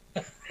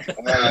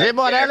 Hey,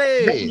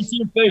 Morelli.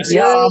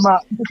 Yeah,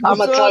 I'm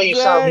gonna tell you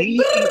something.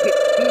 He's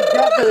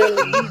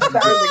definitely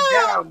turning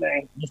down,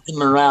 man. Mr.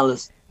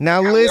 Morales.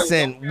 Now,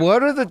 listen,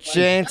 what are the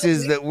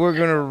chances that we're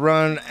going to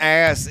run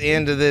ass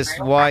into this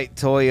white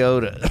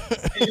Toyota?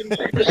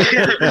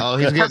 Oh,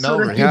 he's getting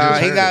over. He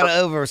got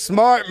over.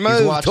 Smart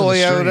move,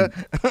 Toyota.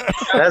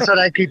 That's what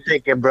I keep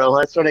thinking, bro.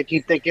 That's what I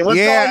keep thinking. What's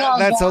going on,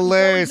 that's bro?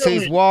 hilarious.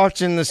 He's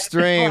watching the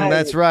stream.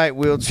 That's right,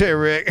 Wheelchair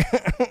Rick.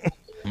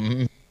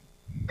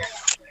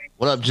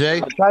 What up,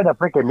 Jay? I'm trying to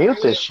freaking mute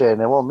this shit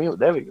and it won't mute.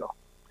 There we go.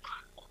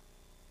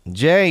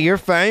 Jay, you're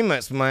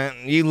famous, man.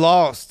 You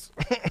lost.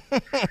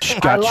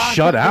 Got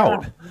shut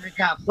out. I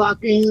got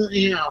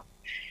fucking,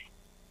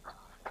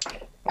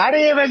 I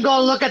didn't even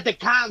go look at the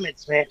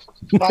comments, man.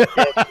 Fuck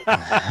that shit.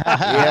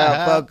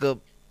 Yeah, fuck up.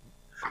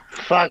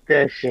 Fuck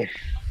that shit.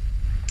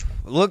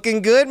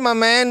 Looking good, my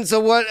man. So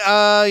what,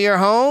 you're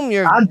home?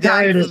 You're I'm done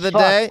tired for as the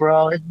fuck, day?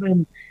 bro.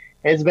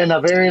 It's been a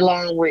very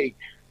long week.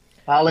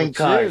 Howling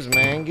Cheers, cards.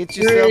 man. Get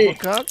yourself a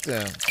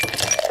cocktail.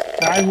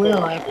 I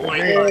will after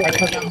this. I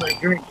took out my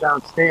drink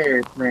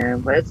downstairs,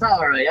 man. But it's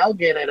all right. I'll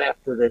get it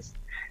after this.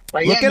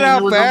 But Look at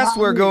how fast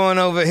we're going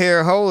over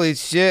here. Holy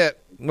shit.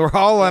 We're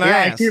hauling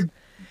ass.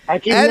 I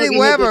keep Eddie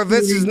Weber,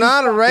 this is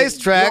not a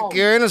racetrack.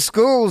 You're in a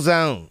school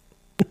zone.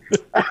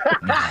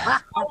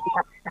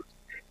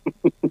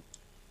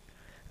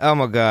 Oh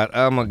my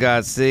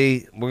God.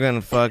 See, we're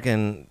going to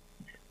fucking.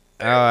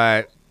 All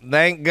right.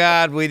 Thank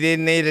God we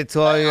didn't need a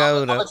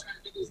Toyota. I'm trying to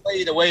get this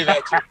lady to wave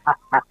at you.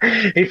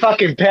 He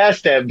fucking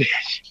passed that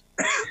bitch.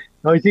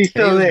 Oh, is he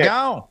still there?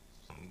 Gone.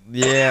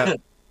 Yeah.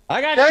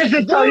 I got There's the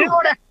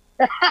Toyota.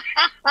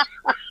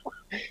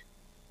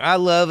 I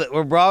love it.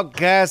 We're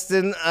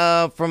broadcasting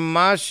from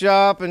my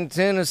shop in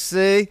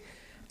Tennessee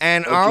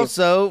and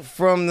also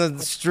from the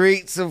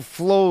streets of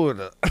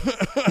Florida.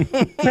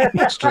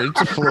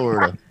 Streets of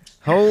Florida.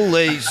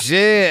 Holy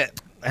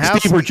shit.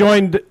 Steve,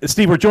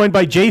 we're joined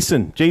by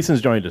Jason.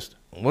 Jason's joined us.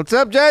 What's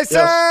up, Jason?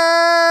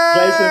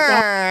 Yes,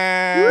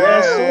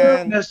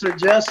 sir, Mr.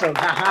 Jessup.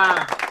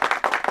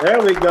 There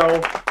we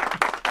go.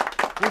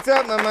 What's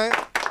up, my man?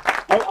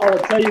 I'll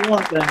tell you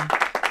one thing.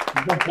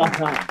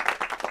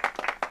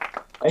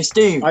 Hey,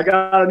 Steve. I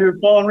got a new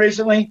phone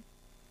recently.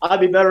 I'd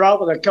be better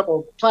off with a couple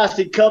of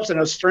plastic cups and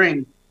a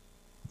string.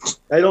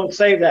 They don't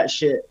save that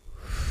shit.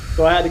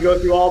 So I had to go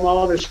through all my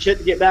other shit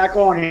to get back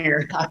on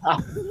here.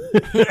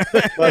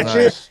 But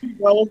cheers,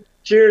 bro.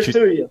 Cheers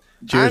to you.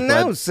 Cheers, I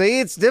know. Bud. See,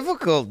 it's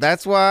difficult.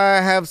 That's why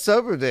I have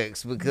Sober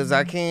Dicks, because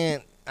I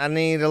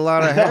need a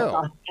lot of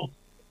help.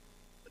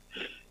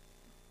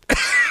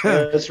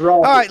 That's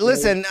wrong. All right,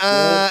 listen.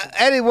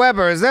 Eddie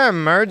Weber, is there a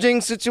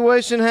merging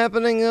situation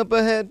happening up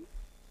ahead?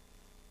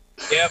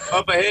 Yep,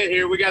 up ahead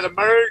here, we got to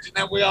merge, and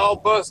then we all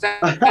bust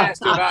out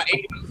fast to about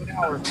 80 miles an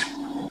hour.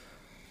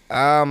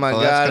 Oh, my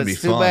God.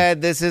 It's too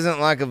bad this isn't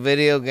like a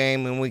video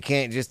game, and we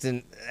can't just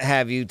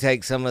have you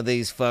take some of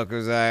these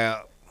fuckers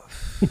out.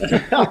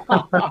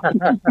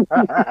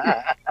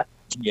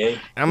 Yeah.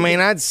 I mean,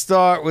 I'd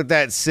start with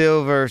that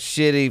silver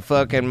shitty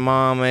fucking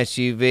mom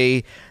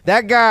SUV.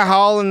 That guy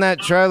hauling that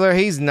trailer,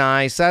 he's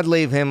nice. I'd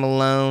leave him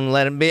alone.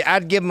 Let him be.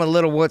 I'd give him a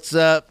little what's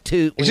up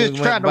too. He's just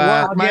trying to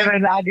work,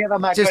 man. I'll give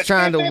him a just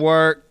trying to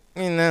work.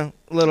 You know,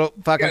 little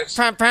fucking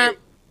pam pam.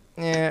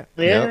 Yeah.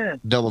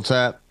 Yep. Double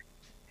tap.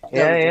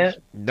 Yeah.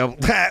 Double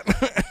tap.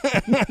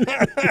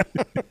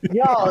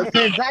 Yo,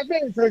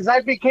 since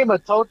I became a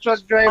tow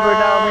truck driver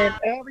now, man,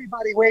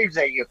 everybody waves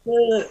at you.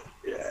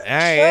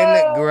 Hey, isn't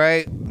it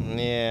great?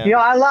 Yeah. Yo,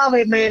 I love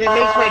it, man. It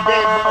makes my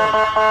day.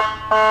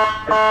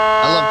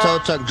 I love tow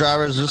truck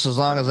drivers just as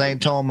long as they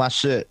ain't towing my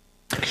shit.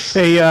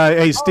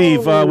 Hey,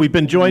 Steve. We've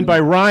been joined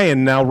by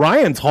Ryan. Now,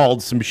 Ryan's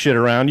hauled some shit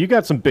around. You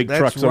got some big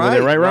trucks over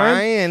there, right,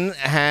 Ryan? Ryan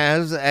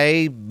has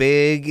a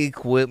big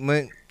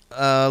equipment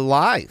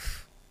life.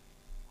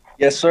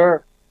 Yes,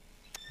 sir.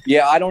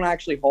 Yeah, I don't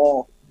actually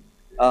haul.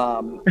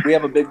 We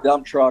have a big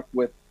dump truck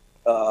with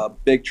a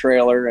big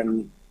trailer,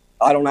 and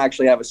I don't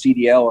actually have a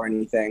CDL or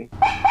anything.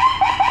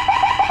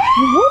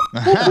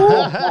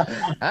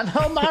 I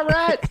know my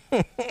right.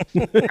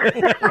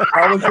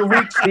 How was your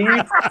week,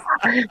 Steve?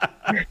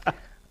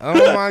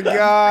 Oh my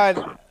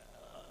God!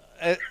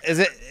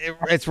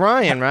 It's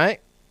Ryan, right?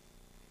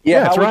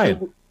 Yeah, it's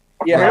Ryan.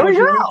 How was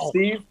your week,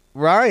 Steve?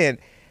 Ryan,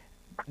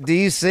 do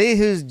you see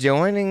who's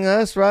joining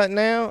us right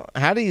now?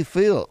 How do you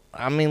feel?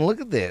 I mean, look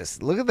at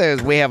this. Look at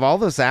this. We have all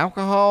this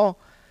alcohol.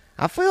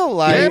 I feel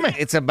like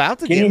it's about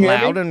to get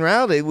loud and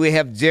rowdy. We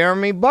have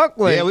Jeremy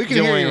Buckland. Yeah, we can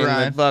hear you,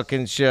 Ryan. The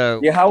fucking show.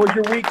 Yeah, how was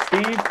your week,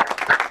 Steve?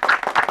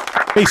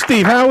 Hey,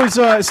 Steve, how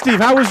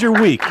was your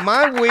week?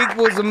 My week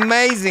was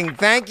amazing.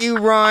 Thank you,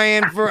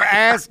 Ryan, for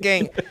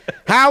asking.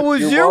 How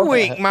was your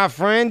week, my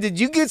friend? Did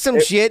you get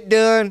some shit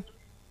done?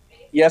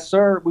 Yes,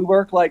 sir. We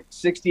work like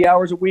 60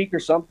 hours a week or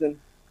something.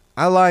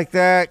 I like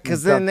that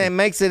because then it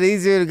makes it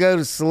easier to go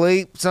to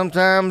sleep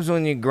sometimes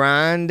when you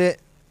grind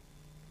it.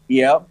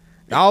 Yep.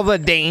 All the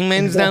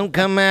demons don't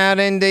come out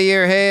into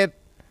your head.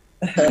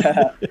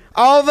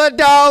 All the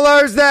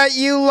dollars that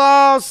you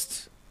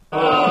lost.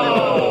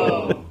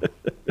 Oh.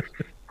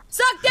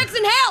 Suck dicks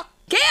in hell.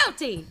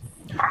 Guilty.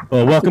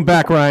 Well, welcome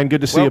back, Ryan.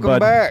 Good to see you,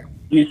 bud. Welcome back.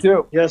 You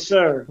too. Yes,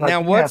 sir.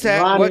 Now, what's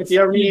that? Ryan, if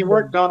you ever need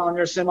work done on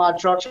your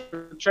semi-trucks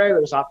or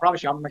trailers, I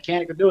promise you I'm a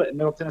mechanic to do it in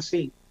Middle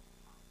Tennessee.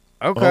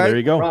 Okay. Oh, there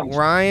you go.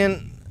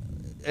 Ryan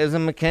is a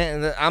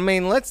mechanic. I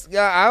mean,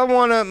 I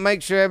want to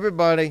make sure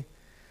everybody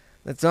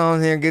that's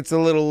on here gets a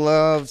little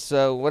love,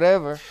 so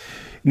whatever.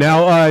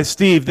 Now,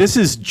 Steve, this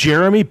is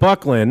Jeremy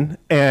Buckland,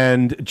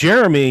 and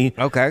Jeremy,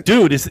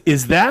 dude,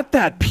 is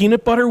that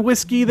peanut butter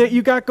whiskey that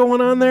you got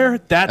going on there?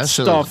 That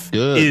stuff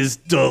is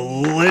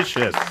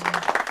delicious.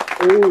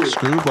 Ooh.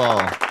 Screwball.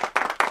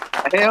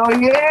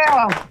 Hell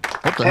yeah!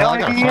 What the hell?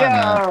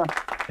 Yeah!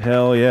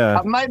 Hell yeah!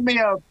 I made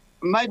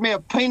me a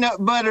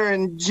peanut butter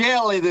and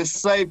jelly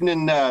this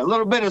evening. A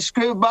little bit of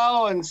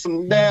screwball and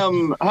some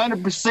damn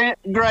 100%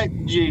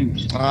 grape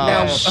juice.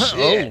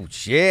 Oh,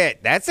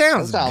 shit! That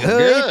sounds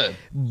good.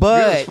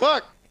 But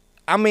good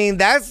I mean,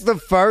 that's the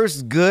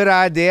first good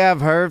idea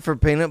I've heard for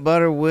peanut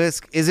butter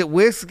whisk. Is it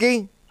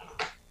whiskey?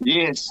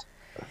 Yes.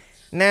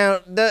 Now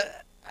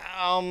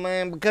Oh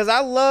man, because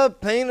I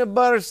love peanut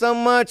butter so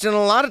much, and a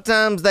lot of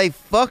times they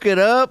fuck it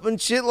up and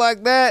shit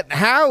like that.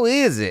 How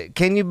is it?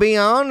 Can you be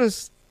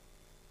honest?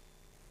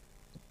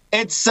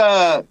 It's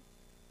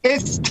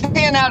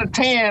 10 out of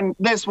 10.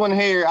 This one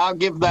here, I'll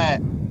give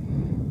that.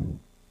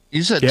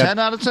 You said Yeah. 10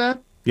 out of 10?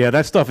 Yeah,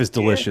 that stuff is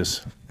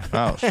delicious.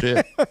 Oh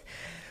shit.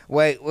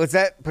 Wait, was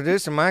that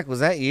producer Mike? Was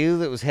that you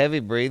that was heavy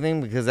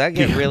breathing? Because that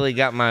really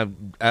got my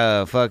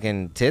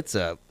fucking tits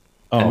up.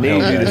 Oh, I need hell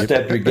you yeah. to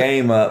step your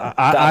game up.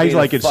 I Stop being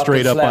like a it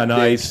straight fucking up on slapdick,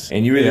 ice.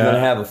 And you're either Yeah. gonna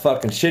have a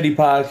fucking shitty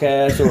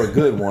podcast or a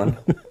good one.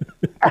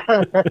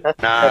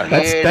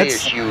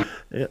 That's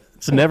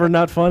it's never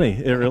not funny.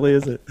 It really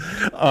isn't.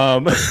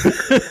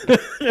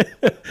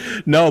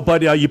 No,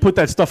 but you put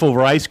that stuff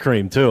over ice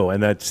cream too,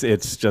 and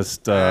it's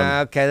just.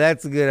 Okay,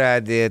 that's a good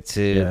idea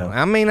too. Yeah.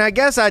 I mean, I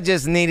guess I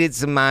just needed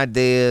some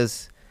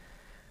ideas.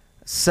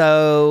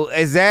 So,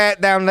 is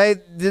that down?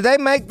 Did they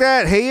make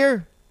that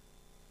here?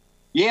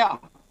 Yeah.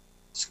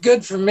 It's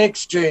good for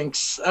mixed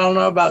drinks. I don't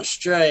know about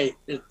straight.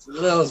 It's a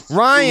little.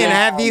 Ryan,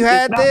 have you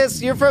had it's not-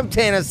 this? You're from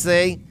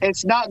Tennessee.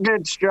 It's not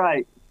good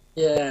straight.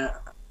 Yeah,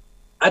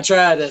 I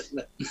tried it.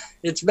 But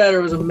it's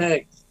better with a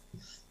mix.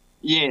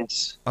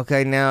 Yes.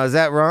 Okay, now is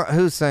that wrong?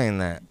 Who's saying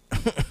that?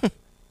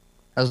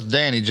 That's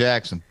Danny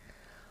Jackson.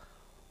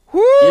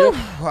 Woo!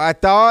 I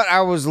thought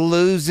I was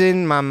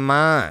losing my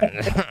mind.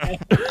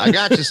 I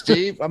got you,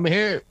 Steve. I'm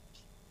here.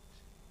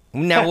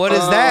 Now, what is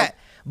that?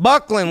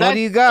 Buckland, what do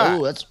you got?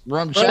 Oh, that's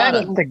rum That's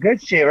chata. the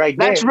good shit right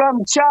there. That's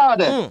rum chata.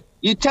 Mm.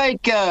 You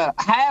take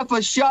half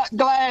a shot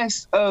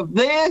glass of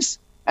this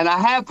and a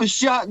half a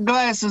shot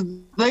glass of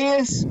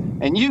this,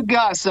 and you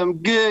got some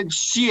good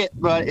shit.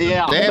 But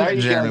yeah, Damn there it,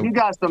 you go. Jeremy. You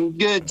got some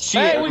good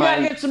shit, Hey, we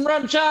gotta man. get some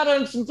rum chata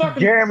and some fucking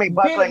Jeremy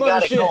Buckland peanut butter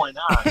got it shit. going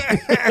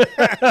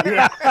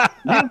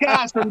on. You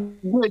got some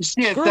good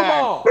shit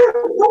Screwball.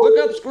 there.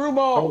 Look up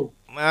Screwball.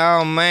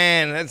 Oh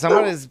man,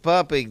 somebody's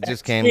puppy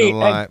just came to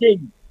life.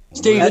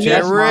 Steve, Hey,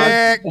 that's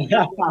Rick, mine.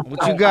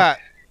 what you got?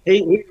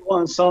 He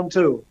wants some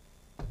too.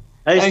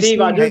 Hey, Hey,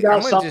 Steve, I do I'm got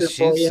gonna something just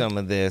for shoot you. some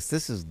of this.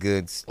 This is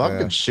good Fucking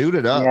stuff. shoot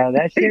it up. Yeah,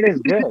 that shit is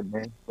good,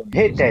 man.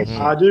 Hit that shit.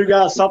 I do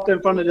got something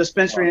from the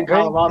dispensary in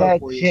Drink Colorado that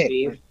for you, shit.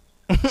 Steve.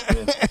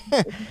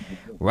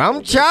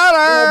 Rum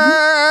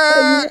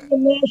chata.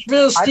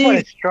 Nashville, I put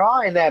Steve. a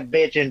straw in that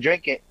bitch and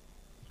drink it.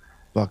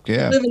 Fuck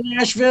yeah. You live in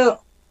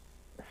Nashville.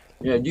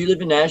 Yeah, do you live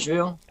in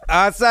Nashville?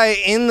 I'd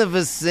say in the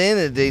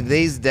vicinity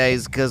these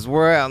days because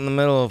we're out in the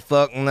middle of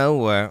fucking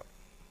nowhere.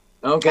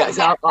 Okay,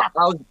 so I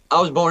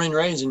was born and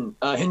raised in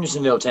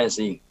Hendersonville,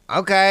 Tennessee.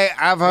 Okay,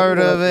 I've heard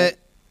of it.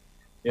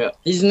 Yeah,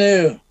 He's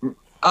new.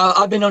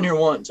 I've been on here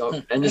once,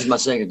 and this is my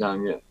second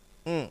time. Yeah,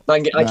 I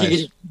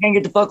can't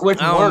get the fuck away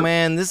from Oh work.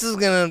 man, this is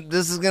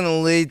gonna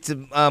lead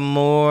to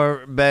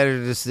more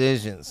better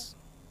decisions.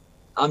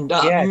 I'm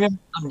done. Yes.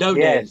 I'm dope.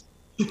 Yes.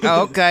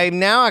 Okay,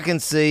 now I can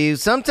see you.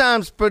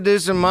 Sometimes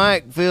producer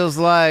Mike feels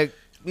like,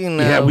 you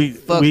know, Yeah,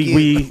 fuck you.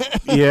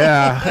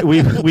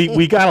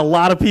 we got a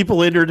lot of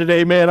people in here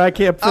today, man. I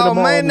can't fit Oh them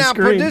all on man, the now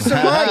screen. producer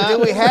Mike, do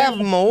we have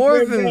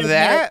more than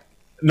that?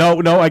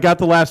 No, I got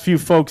the last few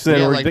folks in.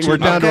 Yeah, we're like we're two-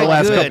 down to the Okay,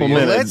 last good. couple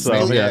Well, minutes.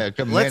 let's- So, Yeah, yeah.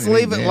 come Let's in,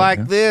 leave it yeah.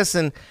 like this,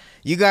 and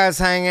you guys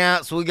hang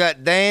out. So we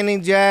got Danny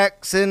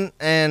Jackson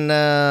and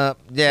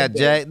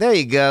Jay. There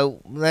you go.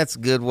 That's a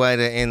good way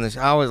to end the show.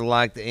 I always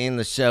like to end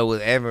the show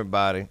with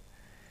everybody.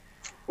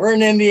 We're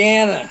in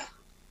Indiana.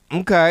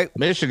 Okay.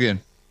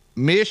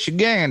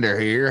 Michigander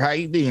here. How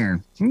you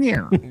doing?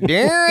 Yeah.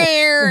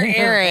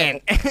 Aaron.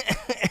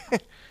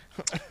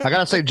 I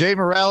gotta say, Jay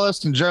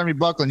Morales and Jeremy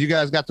Buckland, you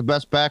guys got the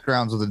best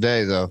backgrounds of the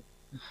day, though.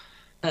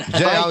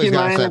 Jay always you,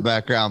 got man. that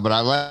background, but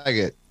I like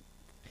it.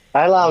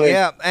 I love it.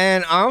 Yeah,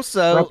 and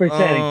also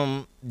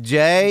Representing.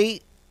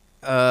 Jay,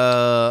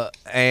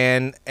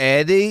 and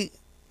Eddie,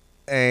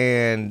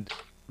 and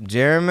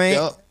Jeremy.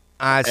 Yep.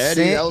 I Eddie, that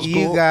sent was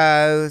you cool.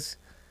 guys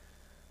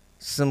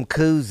some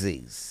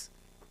koozies.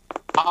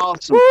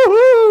 Awesome.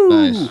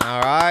 Nice.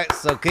 All right,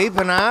 so keep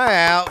an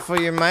eye out for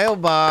your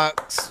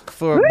mailbox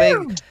for a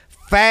big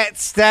fat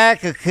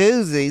stack of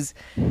koozies.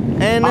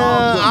 And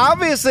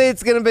obviously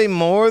it's going to be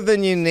more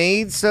than you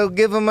need, so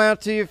give them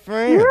out to your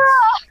friends.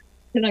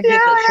 Can I get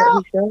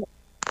that shirt?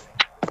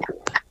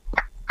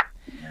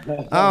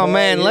 Oh,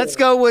 man, let's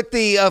go with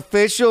the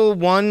official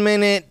 1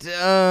 minute.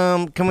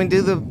 Can we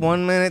do the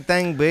 1 minute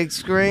thing big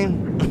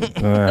screen?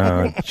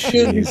 Oh,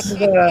 jeez.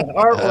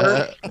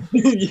 Artwork.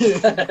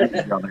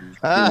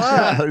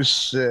 Oh,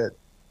 shit.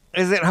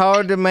 Is it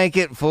hard to make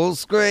it full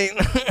screen?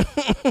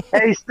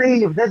 Hey,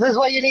 Steve, this is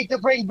what you need to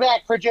bring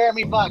back for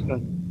Jeremy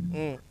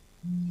Buckland.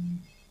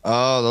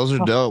 Oh, those are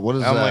dope. What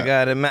is Oh that? my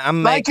God,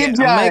 I'm Making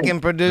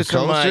making producer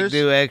The Mike coasters?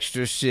 do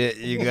extra shit,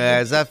 you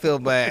guys. I feel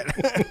bad.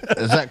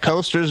 Is that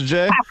coasters,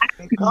 Jay?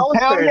 Hell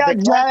yeah,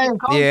 Jay.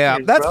 Yeah,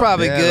 that's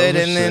probably Yeah, good.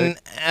 those are And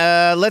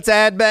then let's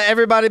add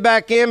everybody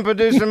back in,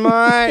 producer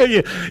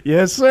Mike.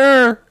 Yes,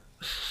 sir.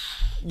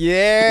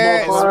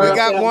 Yes, we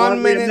got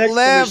 1 minute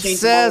left,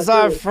 says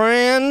our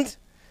friend.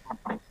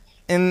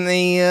 And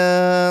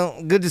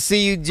the good to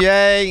see you,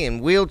 Jay,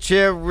 and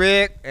wheelchair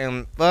Rick,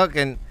 and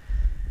fucking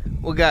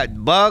We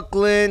got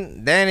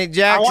Buckland, Danny I want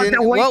Jackson.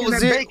 the What Wake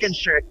was and your Bacon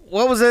shirt.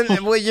 What was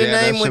it? What your Yeah,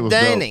 that name shit with was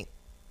Danny?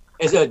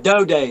 It's a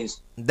Doe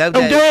Days. Doe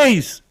Oh,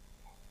 days.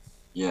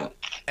 Yeah.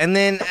 And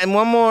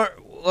one more.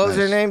 What was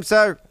your name,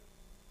 sir?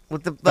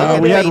 With the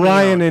fucking We had beanie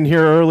Ryan on. in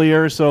here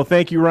earlier, so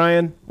thank you,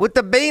 Ryan. With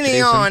the beanie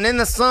Jason. on in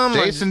the summer.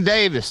 Jason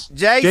Davis.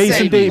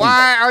 Jason, Davis.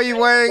 why are you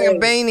wearing a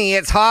beanie?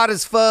 It's hot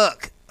as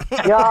fuck.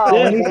 Yo,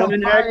 we need I'm some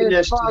in air fire as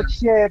conditioning. fuck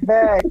shit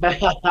back.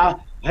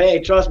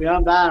 Hey, trust me,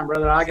 I'm dying,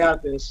 brother. I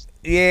got this.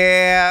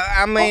 Yeah,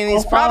 I mean,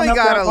 he's I'll probably find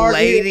out got that a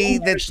margarita lady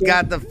on that's there,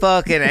 got the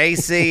fucking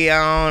AC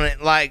on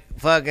at like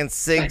fucking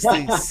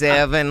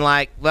 67,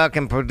 like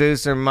fucking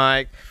producer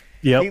Mike.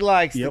 Yep. He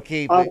likes to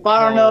keep I'm it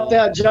firing cold. up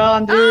that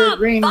John Deere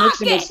green fuck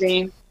mixing it.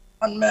 machine.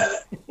 1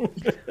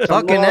 minute.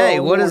 Fucking A,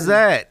 what is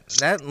Tomorrow that?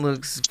 That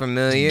looks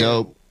familiar.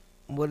 Dope.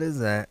 What is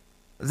that?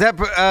 Is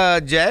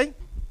that Jay?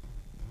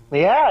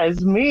 Yeah,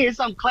 it's me. It's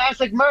some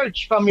classic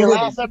merch from your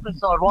last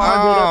episode.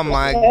 100 Oh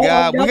my Hey,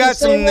 god, we got got the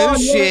some same new one,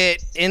 yeah.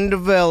 shit in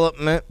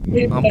development.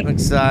 I'm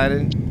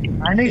excited.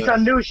 I need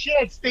some new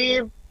shit,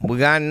 Steve. We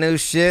got new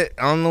shit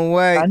on the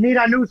way. I need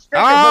a new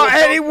sticker. Oh, for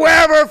the Eddie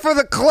Weber for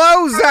the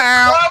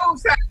closeout.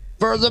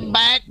 For the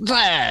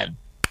backside.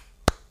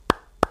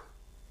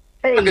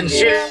 Hey, Fucking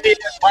shit.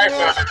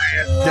 Wi-Fi,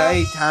 man.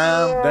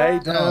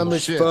 Daytime Oh,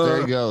 is shit. fun.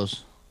 There he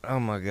goes. Oh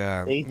my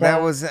god, Daytime.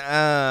 that was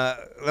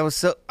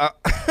so.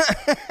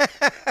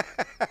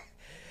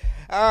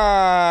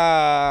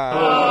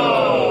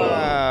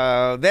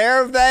 Oh,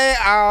 there they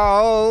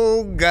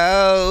all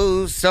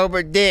go,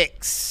 sober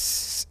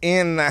dicks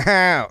in the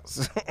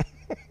house.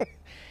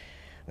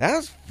 That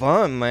was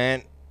fun,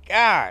 man.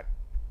 God,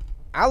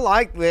 I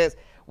like this.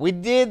 We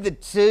did the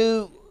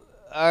two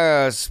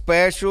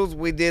specials.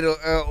 We did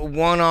a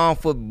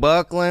one-off with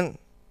Buckland.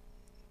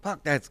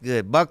 Fuck, that's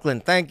good.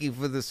 Buckland, thank you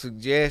for the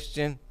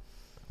suggestion.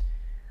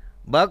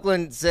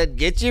 Buckland said,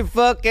 "Get your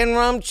fucking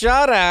rum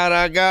shot out.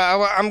 I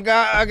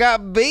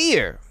got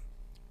beer."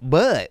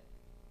 But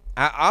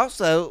I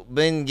also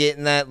been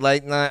getting that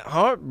late night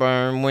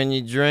heartburn when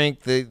you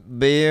drink the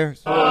beer.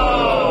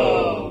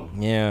 Oh.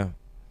 Yeah.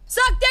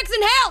 Suck dicks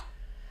in hell!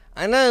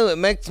 I know, it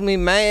makes me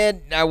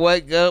mad. I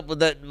wake up with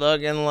that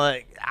fucking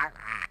like,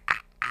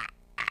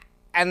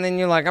 and then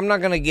you're like, I'm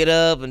not gonna get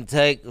up and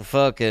take the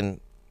fucking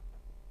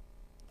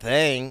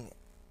thing.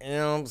 You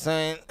know what I'm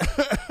saying?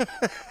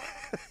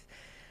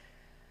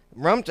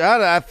 Rum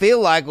chata, I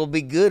feel like will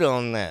be good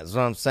on that. Is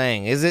what I'm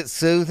saying. Is it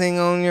soothing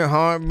on your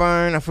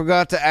heartburn? I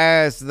forgot to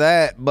ask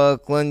that,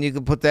 Buckland. You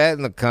can put that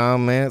in the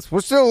comments.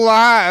 We're still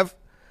live.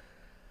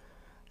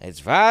 It's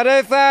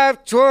Friday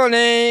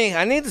 520.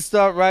 I need to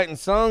start writing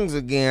songs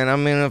again. I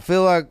mean, I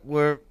feel like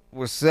we're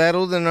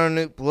settled in our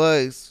new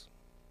place,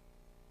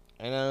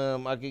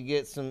 and I could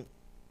get some.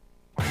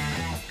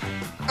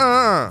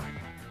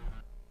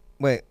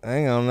 Wait,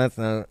 hang on. That's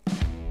a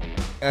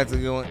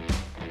good one.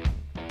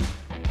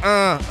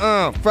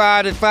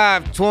 Friday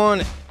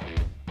 520.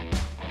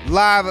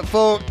 Live at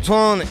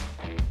 420.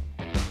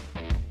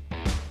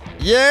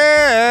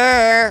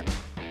 Yeah.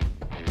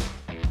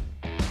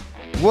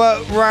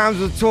 What rhymes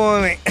with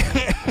 20?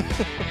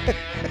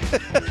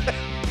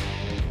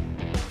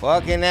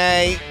 Fucking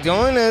A.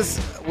 Join us.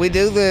 We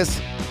do this.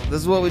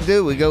 This is what we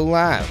do. We go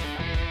live.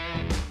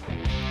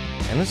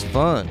 And it's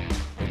fun.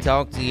 We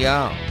talk to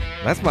y'all.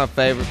 That's my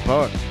favorite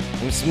part.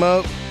 We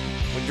smoke.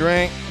 We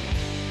drink.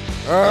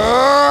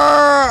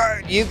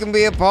 You can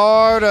be a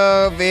part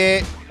of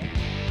it.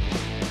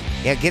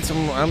 Yeah, get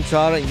some rum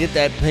chata and get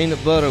that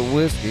peanut butter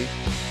whiskey.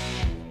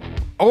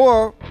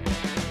 Or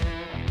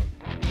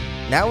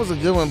that was a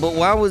good one, but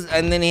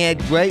and then he had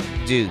grape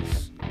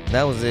juice.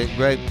 That was it,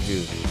 grape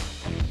juice.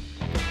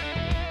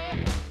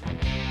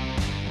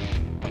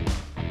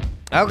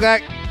 Okay.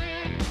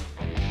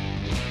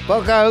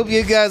 Fuck, I hope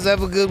you guys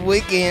have a good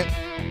weekend.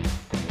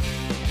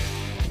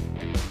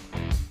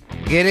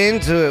 Get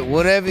into it,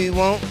 whatever you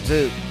want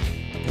to.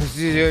 This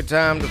is your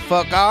time to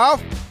fuck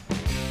off.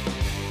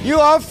 You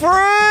are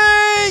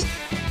free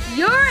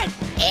You're an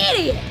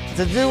idiot!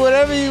 to do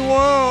whatever you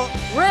want.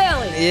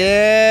 Really?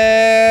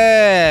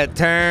 Yeah,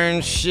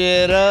 turn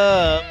shit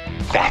up.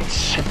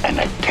 That's an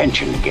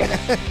attention getter.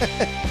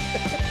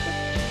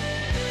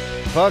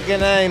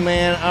 Fucking A,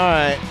 man. All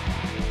right.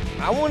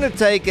 I want to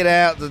take it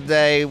out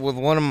today with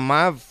one of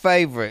my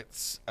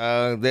favorites.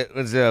 That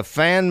was a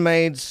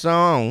fan-made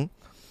song.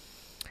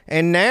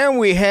 And now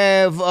we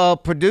have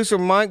producer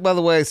Mike, by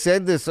the way, I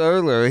said this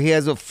earlier. He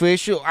has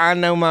official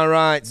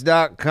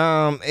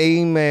IKnowMyRights.com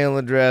email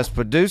address.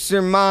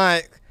 Producer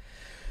Mike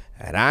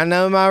at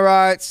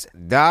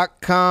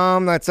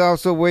IKnowMyRights.com. That's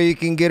also where you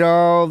can get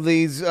all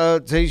these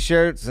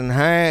t-shirts and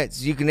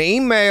hats. You can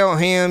email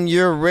him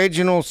your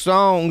original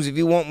songs if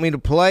you want me to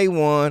play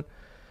one.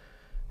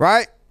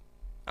 Right?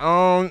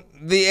 On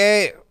the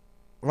air.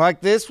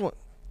 Like this one.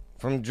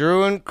 From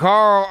Drew and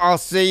Carl. I'll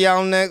see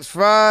y'all next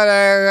Friday.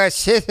 I got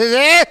shit to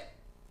do.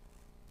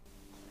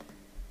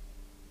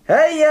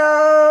 Hey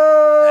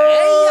yo!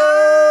 Hey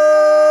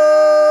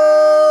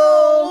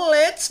yo!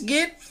 Let's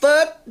get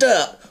fucked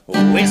up.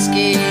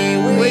 Whiskey,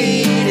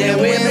 weed,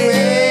 and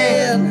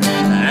women.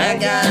 I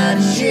got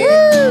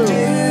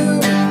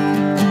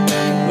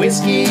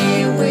whiskey